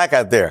lot of flack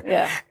out there.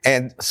 Yeah.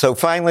 And so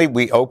finally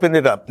we opened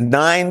it up.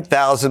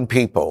 9,000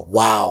 people.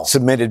 Wow.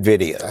 Submitted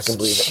videos. I can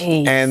believe it.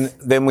 Jeez. And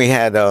then we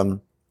had,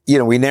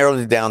 we narrowed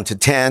it down to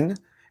 10.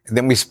 And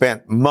then we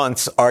spent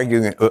months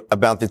arguing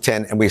about the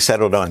 10 and we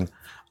settled on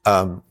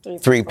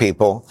 3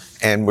 people,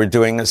 and we're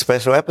doing a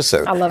special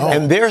episode. I love that.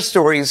 And their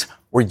stories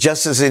were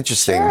just as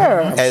interesting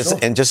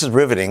and just as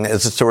riveting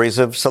as the stories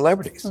of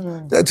celebrities.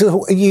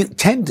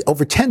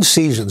 Over 10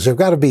 seasons, there've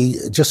got to be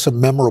just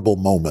some memorable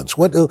moments.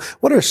 What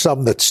are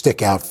some that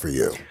stick out for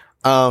you?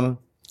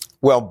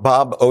 Well,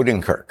 Bob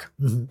Odenkirk.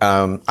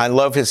 I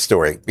love his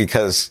story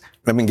because,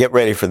 get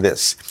ready for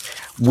this.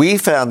 We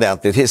found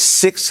out that his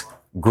 6th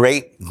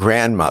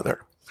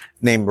great-grandmother,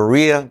 named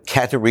Maria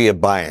Kateria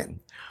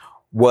Bayen,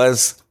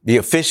 was the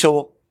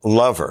official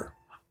lover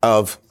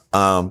of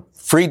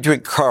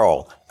Friedrich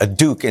Karl, a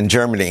duke in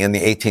Germany in the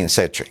 18th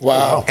century.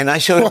 Wow. And I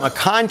showed him a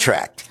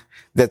contract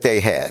that they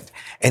had.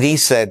 And he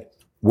said,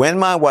 when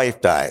my wife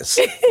dies,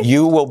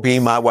 you will be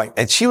my wife.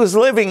 And she was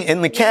living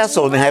in the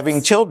castle and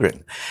having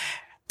children.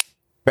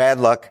 Bad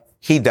luck.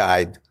 He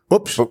died.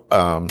 Whoops.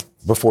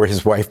 Before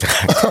his wife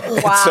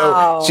died.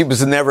 Wow. So she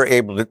was never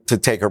able to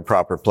take her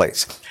proper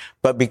place.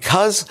 But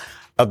because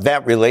of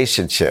that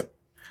relationship,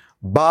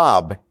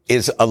 Bob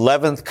is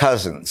 11th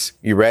cousins.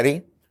 You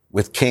ready?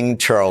 With King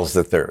Charles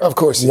III. Of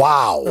course.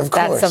 Wow. Of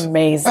course. That's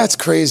amazing. That's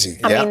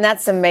crazy. I mean,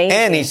 that's amazing.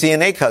 And he's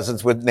DNA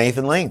cousins with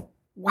Nathan Lane.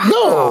 Wow.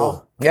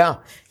 No. Yeah.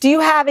 Do you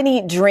have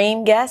any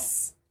dream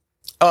guests?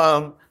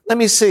 Let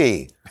me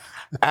see.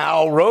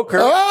 Al Roker.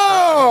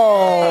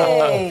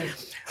 Oh! Hey.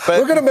 But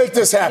we're going to make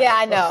this happen. Yeah,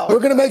 I know. We're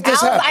going to make this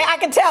happen. I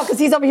can tell because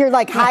he's over here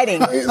like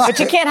hiding. But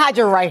you can't hide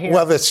your right here.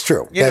 Well, that's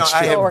true.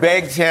 I had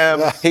begged him.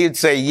 He'd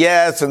say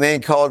yes, and then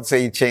he'd call and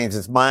say he changed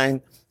his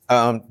mind.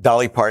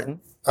 Dolly Parton.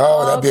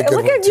 Oh, that'd be a good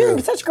one, Look at you.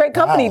 too. Such great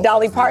company, Wow.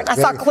 Dolly Parton. I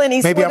saw Clint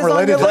Eastwood. Maybe I'm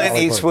related to Clint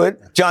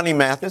Eastwood. Johnny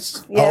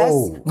Mathis. Yes.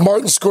 Oh.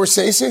 Martin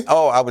Scorsese.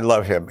 Oh, I would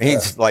love him.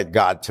 He's like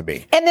God to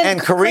me. And then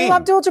Kareem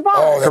Abdul-Jabbar.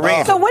 Oh,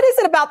 Kareem. So what is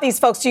it about these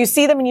folks? Do you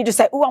see them and you just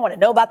say, "Ooh, I want to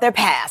know about their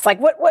past"? Like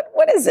what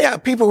is it? Yeah,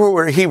 people who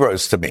were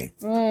heroes to me.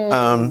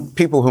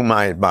 People whom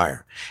I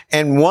admire.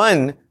 And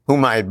one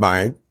whom I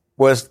admired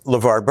was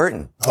LeVar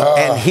Burton.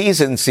 And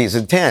he's in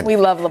season 10. We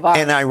love LeVar.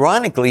 And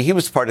ironically, he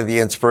was part of the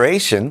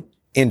inspiration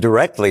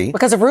indirectly.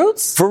 Because of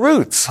Roots? For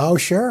Roots. Oh,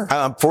 sure.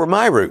 For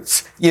my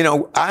Roots.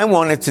 I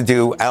wanted to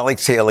do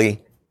Alex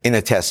Haley in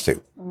a test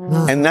tube.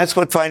 And that's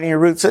what Finding Your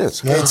Roots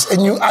is.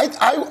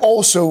 I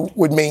also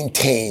would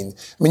maintain,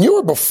 you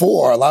were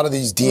before a lot of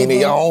these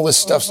DNA, all this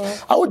stuff.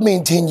 I would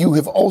maintain you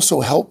have also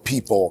helped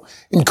people,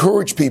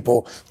 encourage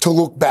people to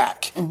look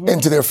back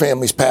into their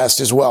family's past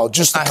as well.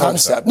 Just the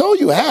concept. No,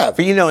 you have.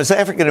 But as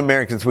African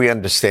Americans, we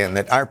understand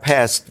that our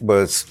past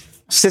was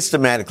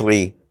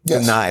systematically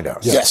denied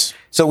us. Yes.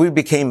 So we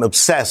became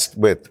obsessed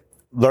with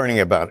learning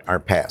about our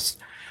past.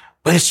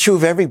 But it's true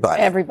of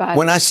everybody. Everybody.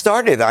 When I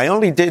started, I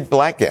only did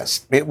black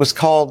guests. It was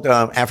called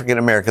African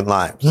American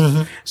Lives.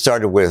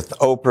 Started with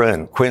Oprah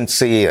and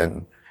Quincy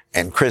and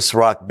Chris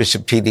Rock,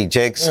 Bishop T.D.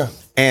 Jakes. Yeah.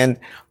 And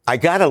I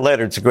got a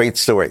letter. It's a great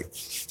story.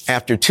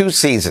 After 2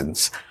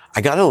 seasons,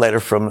 I got a letter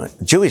from a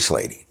Jewish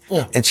lady.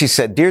 Yeah. And she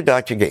said, "Dear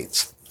Dr.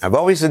 Gates, I've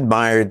always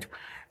admired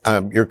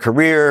your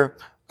career,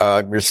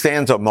 your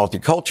stands on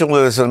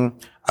multiculturalism.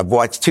 I've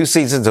watched 2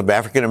 seasons of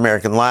African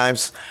American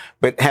Lives,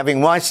 but having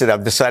watched it,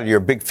 I've decided you're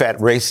a big fat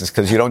racist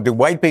because you don't do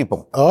white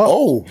people.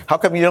 Oh, how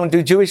come you don't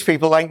do Jewish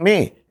people like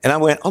me?" And I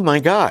went, "Oh my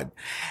God!"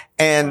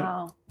 And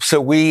so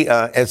we,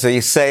 as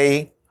they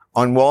say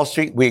on Wall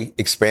Street, we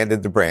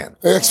expanded the brand.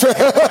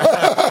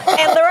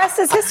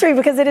 rest is history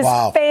because it is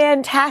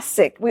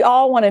fantastic. We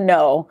all want to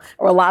know,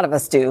 or a lot of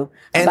us do,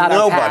 and about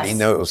our past. Nobody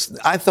knows.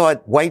 I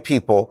thought white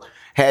people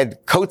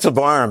had coats of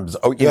arms,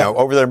 you know,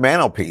 over their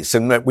mantelpiece,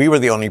 and that we were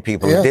the only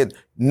people who did.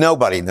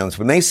 Nobody knows.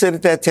 When they sit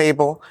at that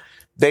table,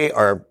 they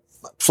are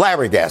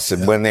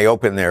flabbergasted when they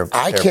open their.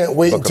 I can't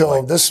wait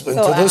until this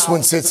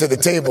one sits at the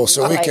table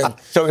so we can.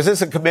 So is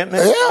this a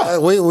commitment? Yeah,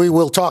 we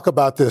will talk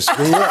about this.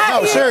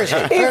 No,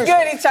 seriously. He's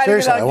good. He's trying to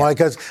get on.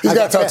 Because he's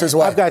got to talk to his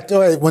wife. I've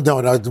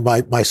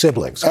got my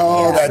siblings.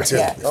 Oh, that too.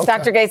 Yeah. Okay.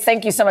 Dr. Gates,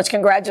 thank you so much.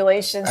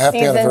 Congratulations. Happy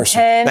Season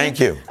anniversary. 10 Thank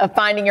you. of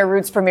Finding Your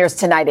Roots premieres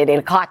tonight at 8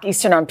 o'clock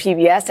Eastern on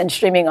PBS and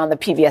streaming on the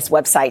PBS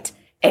website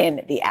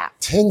and the app.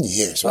 10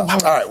 years. Wow. All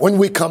right, when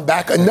we come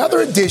back, another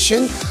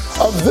edition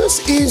of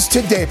This Is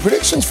Today.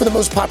 Predictions for the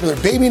most popular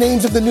baby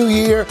names of the new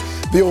year,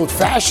 the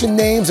old-fashioned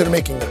names that are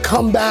making a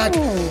comeback,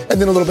 and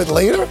then a little bit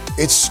later,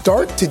 it's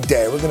Start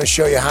Today. We're going to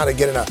show you how to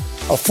get in a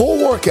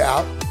full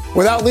workout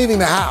without leaving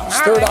the house.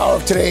 Third hour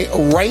of today,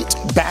 right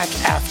back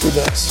after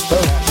this.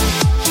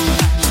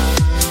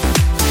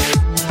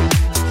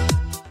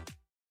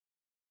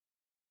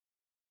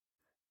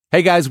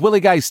 Hey guys,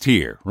 Willie Geist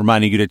here,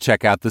 reminding you to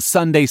check out the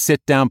Sunday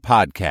Sit Down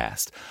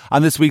podcast.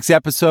 On this week's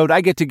episode,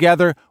 I get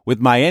together with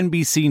my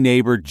NBC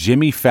neighbor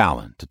Jimmy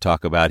Fallon to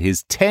talk about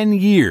his 10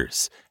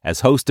 years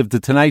as host of The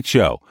Tonight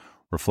Show,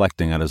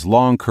 reflecting on his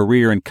long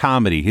career in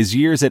comedy, his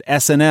years at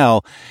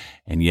SNL,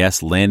 and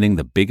yes, landing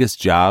the biggest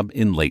job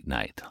in late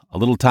night. A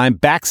little time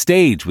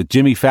backstage with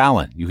Jimmy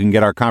Fallon. You can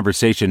get our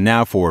conversation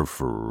now for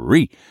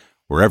free,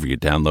 wherever you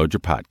download your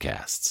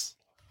podcasts.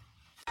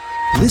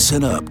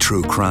 Listen up,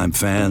 true crime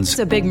fans. It's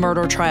a big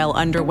murder trial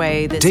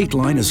underway.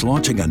 Dateline is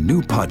launching a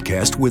new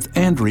podcast with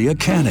Andrea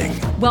Canning.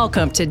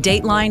 Welcome to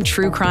Dateline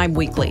True Crime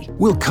Weekly.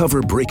 We'll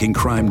cover breaking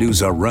crime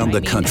news around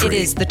the country. It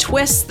is the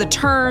twists, the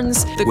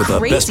turns, the with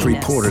craziness. With the best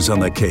reporters on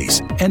the case,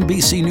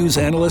 NBC News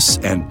analysts,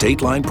 and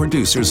Dateline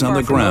producers on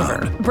the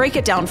ground. Over. Break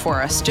it down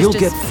for us. You'll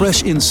get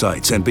fresh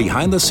insights and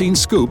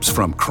behind-the-scenes scoops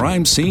from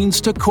crime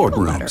scenes to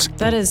courtrooms.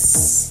 That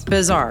is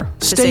bizarre.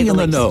 Stay in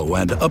the know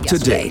and up to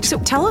date. So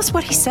tell us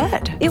what he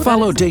said.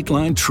 Follow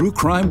Dateline True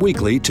Crime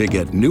Weekly to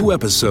get new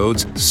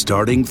episodes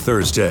starting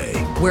Thursday.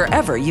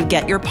 Wherever you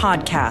get your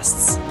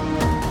podcasts.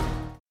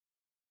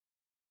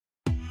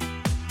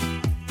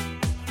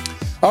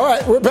 All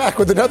right, we're back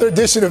with another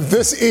edition of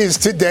This Is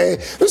Today.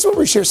 This is where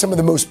we share some of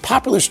the most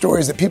popular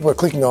stories that people are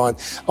clicking on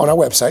our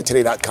website,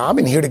 today.com.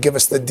 And here to give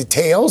us the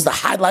details, the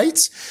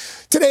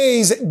highlights,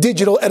 today's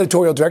digital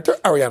editorial director,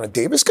 Ariana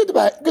Davis. Good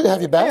to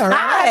have you back.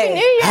 Happy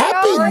New Year.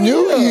 Happy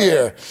New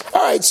Year.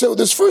 All right, so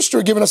this first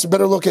story giving us a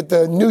better look at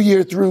the new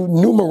year through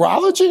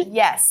numerology.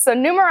 Yes, so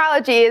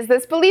numerology is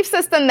this belief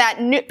system that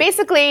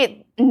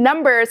basically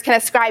numbers can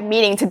ascribe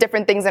meaning to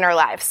different things in our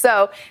lives.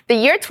 So the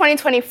year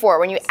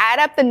 2024, when you add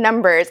up the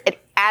numbers, it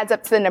adds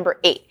up to the number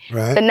 8.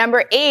 Right. The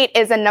number 8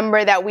 is a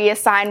number that we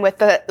assign with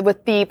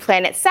the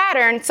planet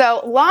Saturn.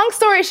 So long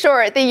story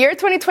short, the year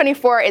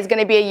 2024 is going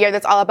to be a year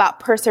that's all about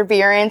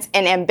perseverance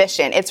and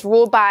ambition. It's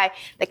ruled by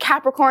the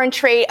Capricorn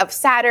trait of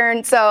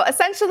Saturn. So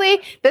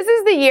essentially, this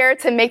is the year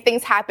to make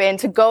things happen,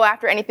 to go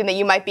after anything that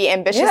you might be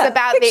ambitious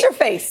about. Fix your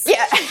face.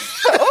 Yeah.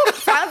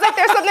 Sounds like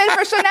there's something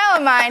for Chanel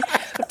in mind.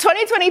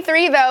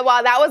 2023, though,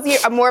 while that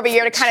was more of a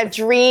year to kind of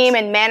dream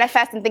and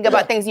manifest and think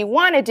about things you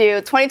want to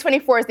do,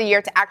 2024 is the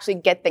year to actually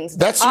get things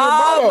done. That's your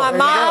motto. My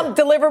mom,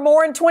 deliver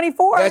more in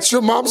 24. That's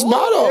your mom's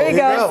motto. There you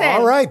go.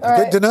 All right.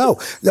 Good to know.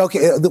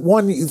 Okay, the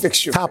one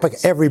topic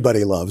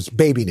everybody loves,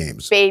 baby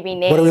names. Baby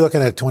names. What are we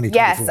looking at 2024?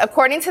 Yes,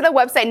 according to the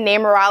website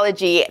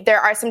Numerology, there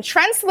are some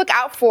trends to look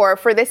out for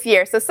this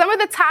year. So some of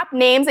the top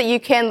names that you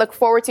can look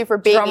forward to for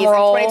babies in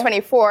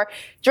 2024.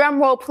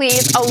 Drum roll,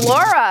 please.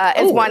 Alora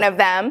is one of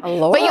them.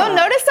 Alora. But you'll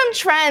notice some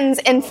trends,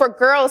 and for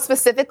girls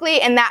specifically,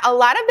 in that a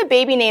lot of the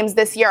baby names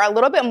this year are a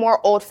little bit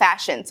more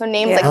old-fashioned. So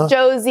names like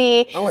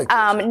Josie,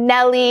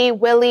 Nellie,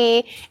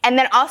 Willie, and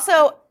then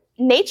also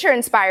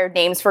nature-inspired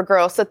names for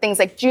girls. So things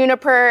like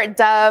Juniper,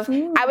 Dove.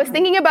 I was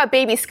thinking about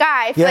Baby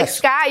Sky. I feel like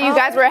Sky, you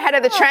guys were ahead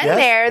of the trend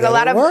there. There's a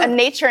lot of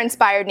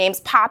nature-inspired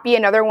names. Poppy,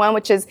 another one,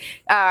 which is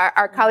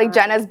our colleague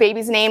Jenna's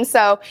baby's name.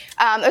 So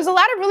there's a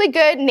lot of really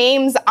good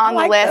names on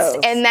the list.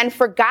 Those. And then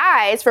for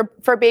guys,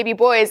 for baby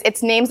boys,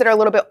 it's names that are a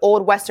little bit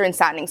old Western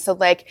sounding. So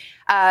like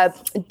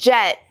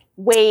Jet,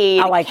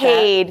 Wade,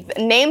 Cade,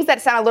 names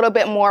that sound a little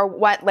bit more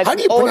like old Western. How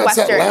do you pronounce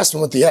that last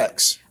one with the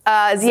X?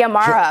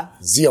 Ziamara.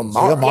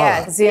 Ziamara.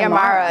 Yeah,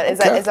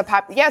 Ziamara is a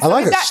pop. Yeah, so I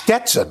like it.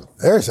 Stetson.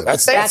 There's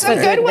some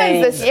good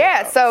ones this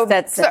year. So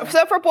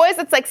for boys,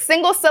 it's like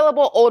single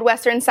syllable old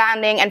Western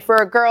sounding, and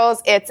for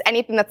girls, it's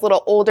anything that's a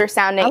little older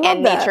sounding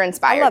and nature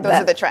inspired. Those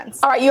are the trends.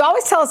 All right, you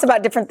always tell us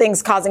about different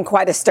things causing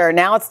quite a stir.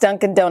 Now it's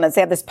Dunkin' Donuts.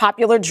 They have this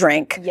popular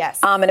drink. Yes.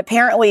 And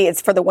apparently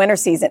it's for the winter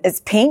season.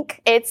 It's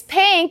pink. It's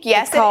pink.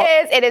 Yes, it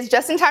is. It is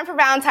just in time for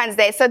Valentine's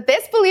Day. So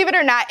this, believe it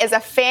or not, is a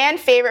fan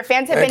favorite.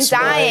 Fans have been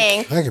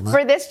dying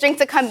for this drink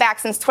to come back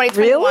since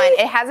 2021. Really?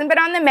 It hasn't been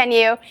on the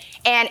menu,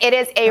 and it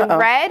is a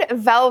red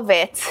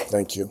velvet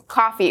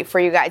coffee for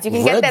you guys. You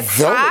can get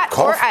this hot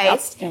or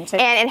iced, and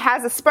it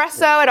has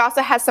espresso. It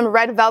also has some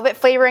red velvet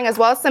flavoring as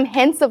well as some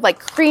hints of like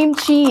cream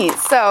cheese.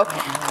 So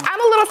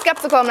I'm a little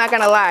skeptical, I'm not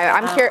going to lie.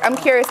 I'm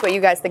curious what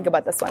you guys think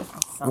about this one.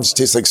 It just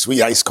tastes like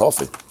sweet iced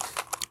coffee.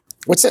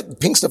 What's that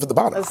pink stuff at the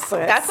bottom?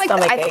 That's like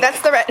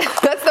that's the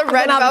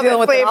red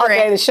velvet flavoring. All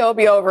day. The show will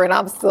be over, and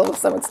I'm still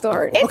stomach's still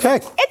hurting.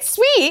 It's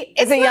sweet.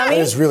 Is it yummy? It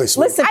is really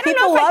sweet. Listen, I don't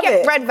know if I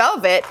get red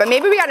velvet, but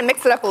maybe we got to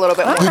mix it up a little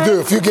bit more. You do.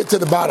 If you get to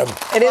the bottom,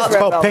 it is It's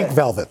called pink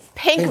velvet.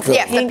 Pink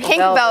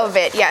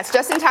velvet. Yes,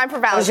 just in time for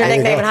Valentine's. Was your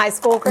nickname in high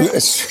school,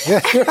 Chris?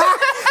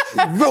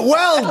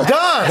 Well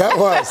done. That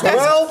was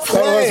well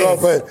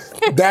played.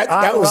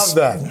 That was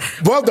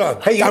well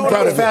done. Hey, I'm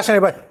proud of you.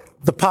 Fascinated by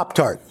the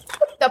Pop-Tart.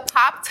 The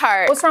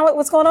Pop-Tart.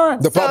 What's going on?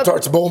 The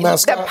Pop-Tart's bowl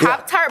mascot? The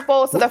Pop-Tart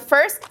bowl. So the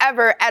first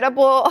ever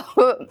edible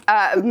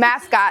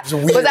mascot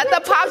was at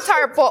the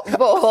Pop-Tart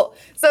bowl.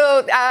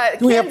 So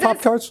do we have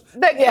Pop-Tarts?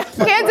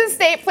 Kansas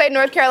State played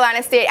North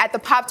Carolina State at the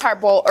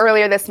Pop-Tart Bowl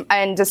earlier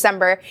in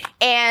December.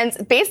 And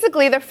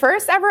basically the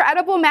first ever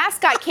edible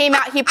mascot came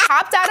out. He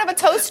popped out of a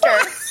toaster.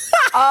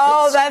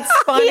 Oh, that's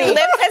funny. He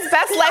lived his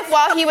best life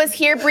while he was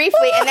here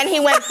briefly, and then he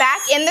went back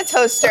in the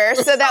toaster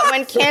so that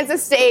when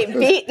Kansas State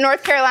beat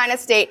North Carolina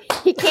State,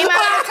 he came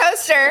out of the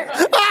toaster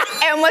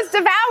and was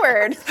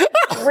devoured.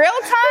 Real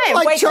time.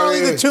 Like Charlie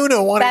the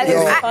Tuna wanted to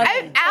go.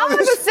 Al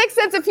has a sixth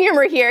sense of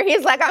humor here.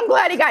 He's like, I'm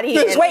glad he got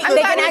eaten. Wait,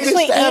 they can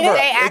actually eat it?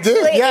 They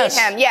actually ate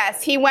him.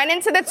 Yes, he went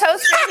into the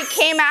toaster. He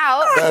came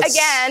out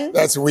again.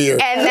 That's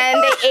weird. And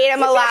then they ate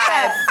him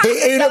alive.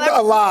 They ate him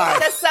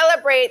alive. To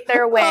celebrate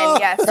their win,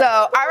 yes. So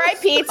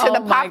R.I.P. to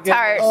the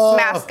Pop-Tart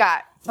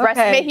mascot.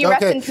 May he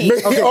rest in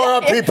peace.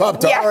 R.I.P.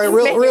 Pop-Tart. Yes. All right,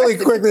 really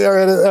quickly,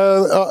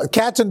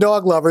 cats and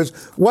dog lovers,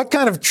 what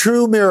kind of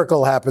true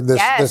miracle happened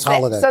this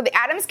holiday? So the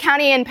Adams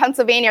County in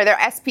Pennsylvania, their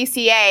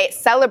SPCA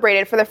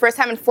celebrated for the first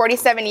time in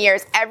 47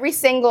 years. Every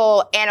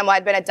single animal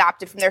had been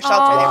adopted from their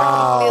shelter. They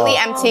were completely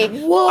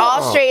empty. Whoa.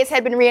 All strays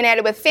had been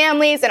reunited with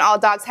families, and all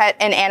dogs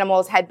and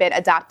animals had been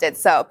adopted.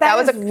 So that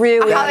was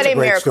a holiday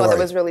miracle that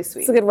was really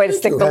sweet. It's a good way to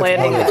stick the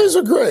landing. These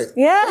are great.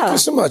 Yeah. Thank you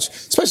so much.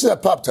 Especially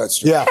that Pop-Tart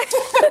story.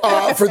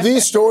 Yeah. For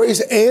these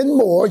stories and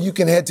more, you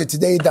can head to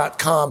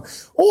today.com,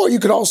 or you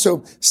can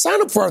also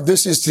sign up for our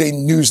This Is Today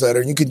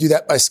newsletter, and you can do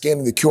that by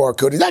scanning the QR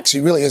code. It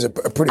actually really is a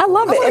pretty. I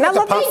love it, and I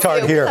love the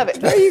Pop-Tart here. Love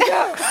it. There you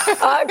go.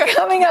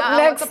 Coming up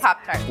next, a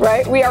Pop-Tart.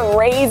 Right, we are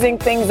raising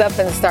things up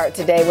and start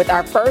today with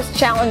our first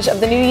challenge of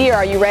the new year.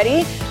 Are you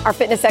ready? Our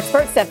fitness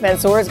expert Steph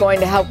Mansour is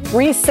going to help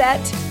reset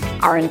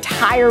our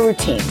entire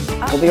routine.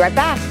 We'll be right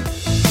back.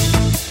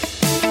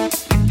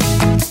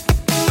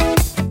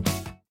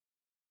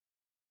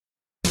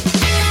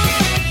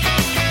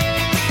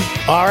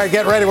 All right,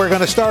 get ready. We're going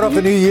to start off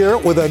the new year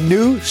with a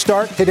new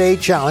Start Today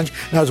challenge.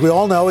 Now, as we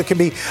all know, it can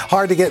be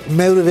hard to get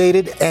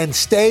motivated and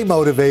stay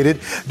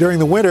motivated during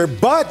the winter,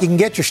 but you can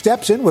get your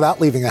steps in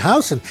without leaving the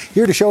house. And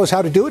here to show us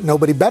how to do it,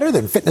 nobody better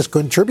than fitness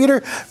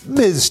contributor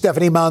Ms.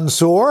 Stephanie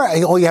Mansour.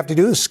 All you have to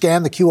do is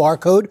scan the QR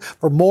code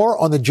for more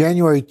on the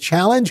January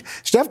challenge.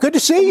 Steph, good to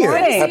see you.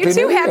 You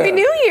too. Happy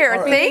New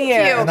Year. Thank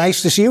you.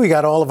 Nice to see you. We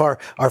got all of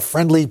our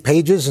friendly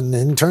pages and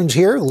interns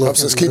here.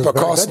 Helps us keep our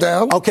costs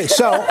down. Okay,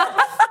 so...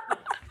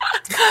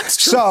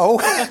 So,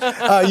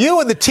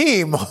 you and the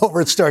team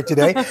over at Start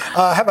Today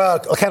have a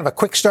kind of a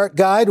quick start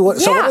guide. So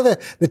what are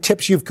the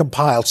tips you've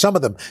compiled, some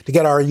of them, to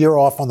get our year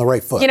off on the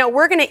right foot? You know,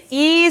 we're going to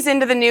ease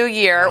into the new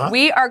year.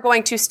 We are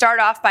going to start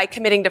off by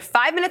committing to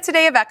 5 minutes a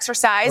day of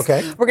exercise.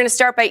 Okay. We're going to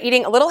start by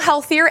eating a little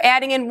healthier,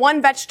 adding in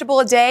 1 vegetable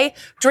a day,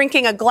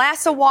 drinking a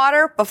glass of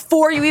water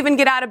before you even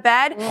get out of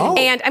bed.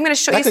 And I'm going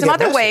to show you some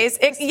other ways.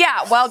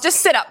 Just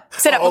sit up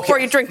before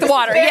you drink the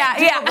water.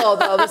 Doable,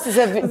 though. This is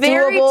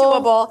very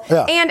doable.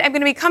 Yeah. And I'm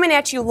going to be coming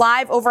at you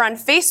live over on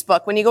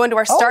Facebook. When you go into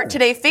our Start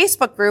Today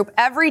Facebook group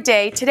every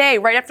day today,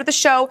 right after the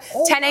show,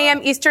 10 a.m.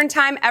 Eastern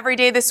time every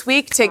day this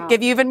week to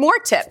give you even more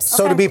tips.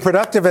 So to be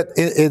productive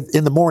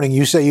in the morning,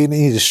 you say you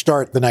need to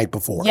start the night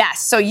before.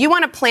 Yes. So you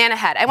want to plan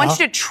ahead. I want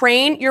you to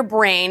train your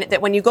brain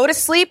that when you go to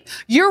sleep,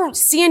 you're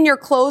seeing your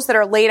clothes that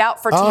are laid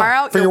out for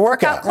tomorrow, for your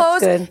workout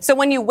clothes. So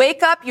when you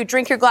wake up, you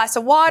drink your glass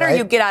of water,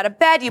 you get out of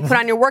bed, you put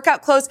on your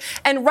workout clothes,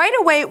 and right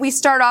away we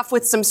start off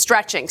with some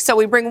stretching. So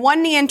we bring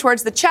one knee in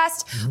towards the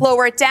chest,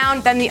 lower it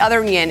down, then the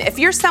other knee in. If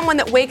you're someone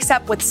that wakes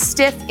up with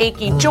stiff,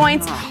 achy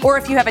joints, or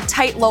if you have a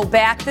tight, low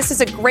back, this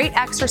is a great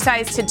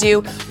exercise to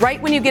do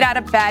right when you get out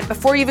of bed,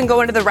 before you even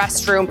go into the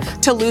restroom,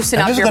 to loosen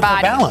up your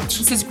body. Balance.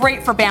 This is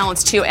great for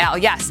balance too, Al.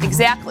 Yes,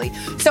 exactly.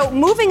 So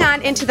moving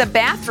on into the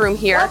bathroom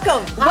here.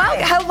 Welcome.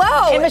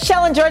 Hello. And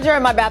Michelle and Georgia are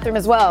in my bathroom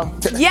as well.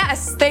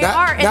 Yes, they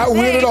are. Not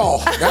weird at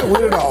all. Not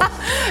weird at all.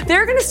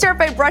 They're going to start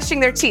by brushing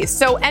their teeth.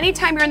 So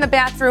anytime you're in the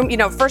bathroom,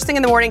 first thing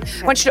in the morning,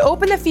 I want you to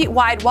open the feet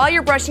wide while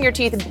you're brushing your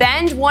teeth, bend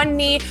bend one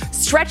knee,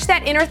 stretch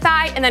that inner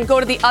thigh, and then go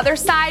to the other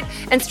side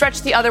and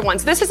stretch the other one.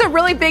 So this is a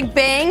really big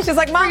bang. She's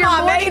like, Mama,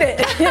 I made it.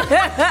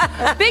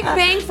 Big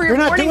bang for your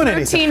morning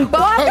routine.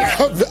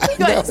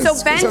 Good. So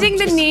bending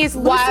the knees,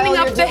 loosening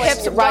up the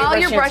hips while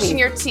you're brushing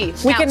your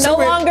teeth. We can no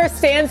longer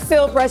stand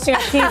still brushing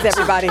our teeth,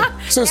 everybody.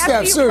 So,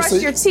 Steph, seriously.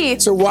 Brush your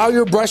teeth. So while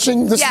you're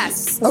brushing this?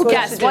 Yes. Okay.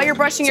 Yes, while you're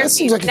brushing your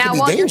teeth. Like now,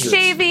 while you're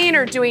shaving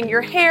or doing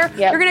your hair,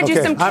 you're going to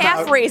do some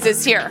calf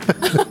raises here.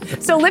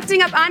 So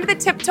lifting up onto the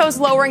tiptoes,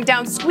 lowering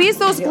down. Squeeze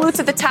those glutes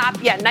at the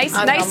top. Yeah, nice,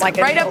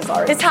 right up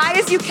as high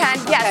as you can.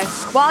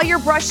 Yes. While you're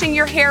brushing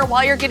your hair,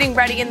 while you're getting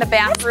ready in the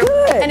bathroom.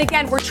 And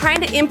again, we're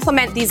trying to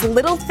implement these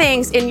little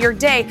things in your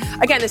day.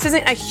 Again, this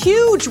isn't a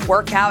huge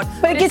workout,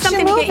 but it's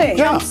something to get you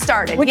jump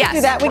started. We can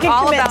do that. We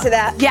can commit to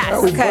that.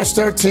 Yes. We've brushed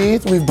our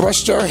teeth. We've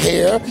brushed our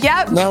hair.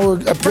 Yep. Now we're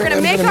going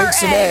to make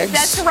some eggs.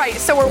 That's right.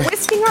 So we're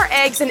whisking our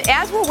eggs, and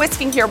as we're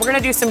whisking here, we're going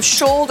to do some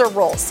shoulder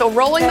rolls. So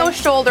rolling those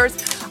shoulders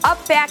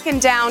up, back,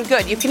 and down.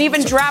 Good. You can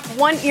even drop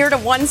one ear to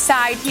one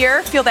side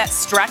here. Feel that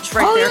stretch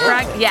right there,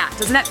 Greg? Yeah.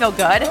 Doesn't that feel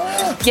good?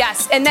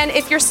 Yes. And then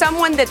if you're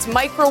someone that's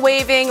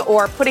microwaving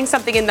or putting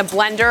something in the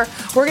blender,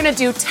 we're going to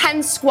do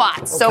 10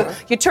 squats. So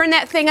you turn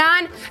that thing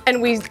on,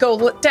 and we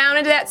go down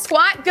into that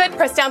squat. Good.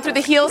 Press down through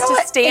the heels to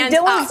stand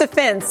up. In Dylan's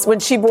defense, when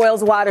she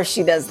boils water,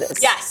 she does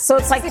this. Yes. So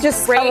it's like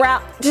just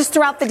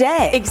throughout the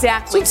day.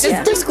 Exactly. So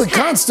it's basically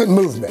constant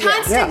movement.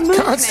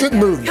 Constant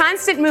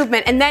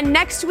movement. And then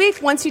next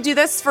week, once you do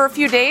this for a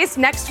few days,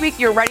 next week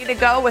you're ready to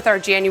go with our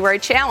January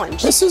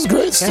challenge. This is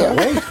great stuff.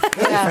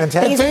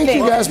 Fantastic. Thank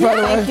you guys, by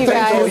the way.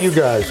 Thank all you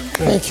guys.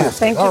 Thank you.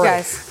 Thank you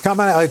guys. Come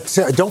on.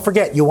 Don't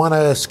forget, you want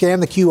to scan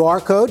the QR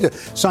code to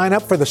sign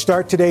up for the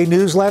Start Today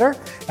newsletter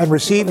and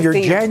receive your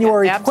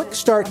January Quick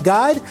Start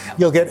Guide.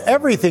 You'll get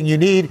everything you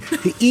need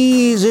to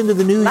ease into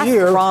the new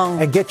year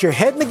and get your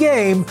head in the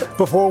game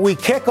before we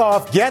kick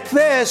off, get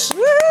this,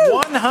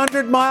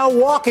 100-mile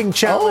walking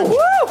challenge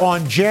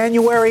on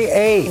January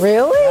 8th.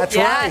 Really? That's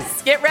right.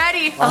 Get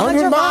ready.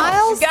 100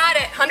 miles? You got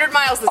it. 100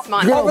 miles this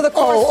month. Over the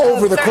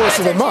course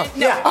of the month.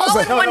 Yeah. I was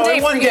like, one day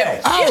for you.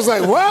 I was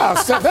like, wow,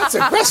 Steph, that's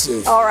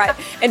impressive. All right.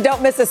 And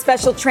don't miss a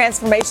special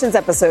Transformations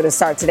episode of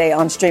Start Today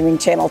on streaming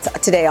channel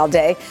Today All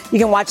Day. You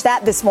can watch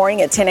that this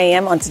morning at 10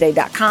 a.m. on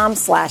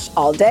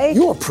today.com/allday.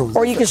 You are prolific.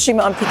 Or you can stream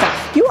it on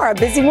Peacock. You are a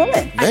busy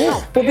woman.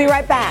 Man. We'll be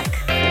right back.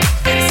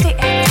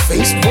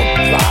 Facebook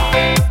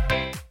Live.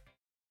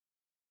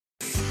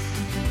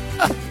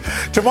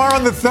 Tomorrow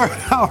on the third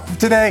hour of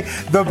Today,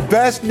 the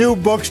best new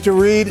books to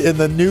read in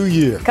the new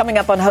year. Coming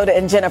up on Hoda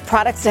and Jenna,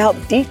 products to help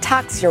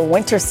detox your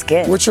winter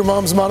skin. What's your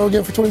mom's motto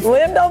again for 24?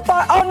 Live no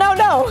far. Oh,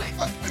 no.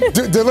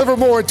 Deliver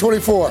more at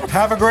 24.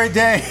 Have a great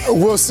day.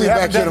 We'll see you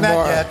back here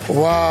tomorrow.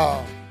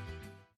 Wow.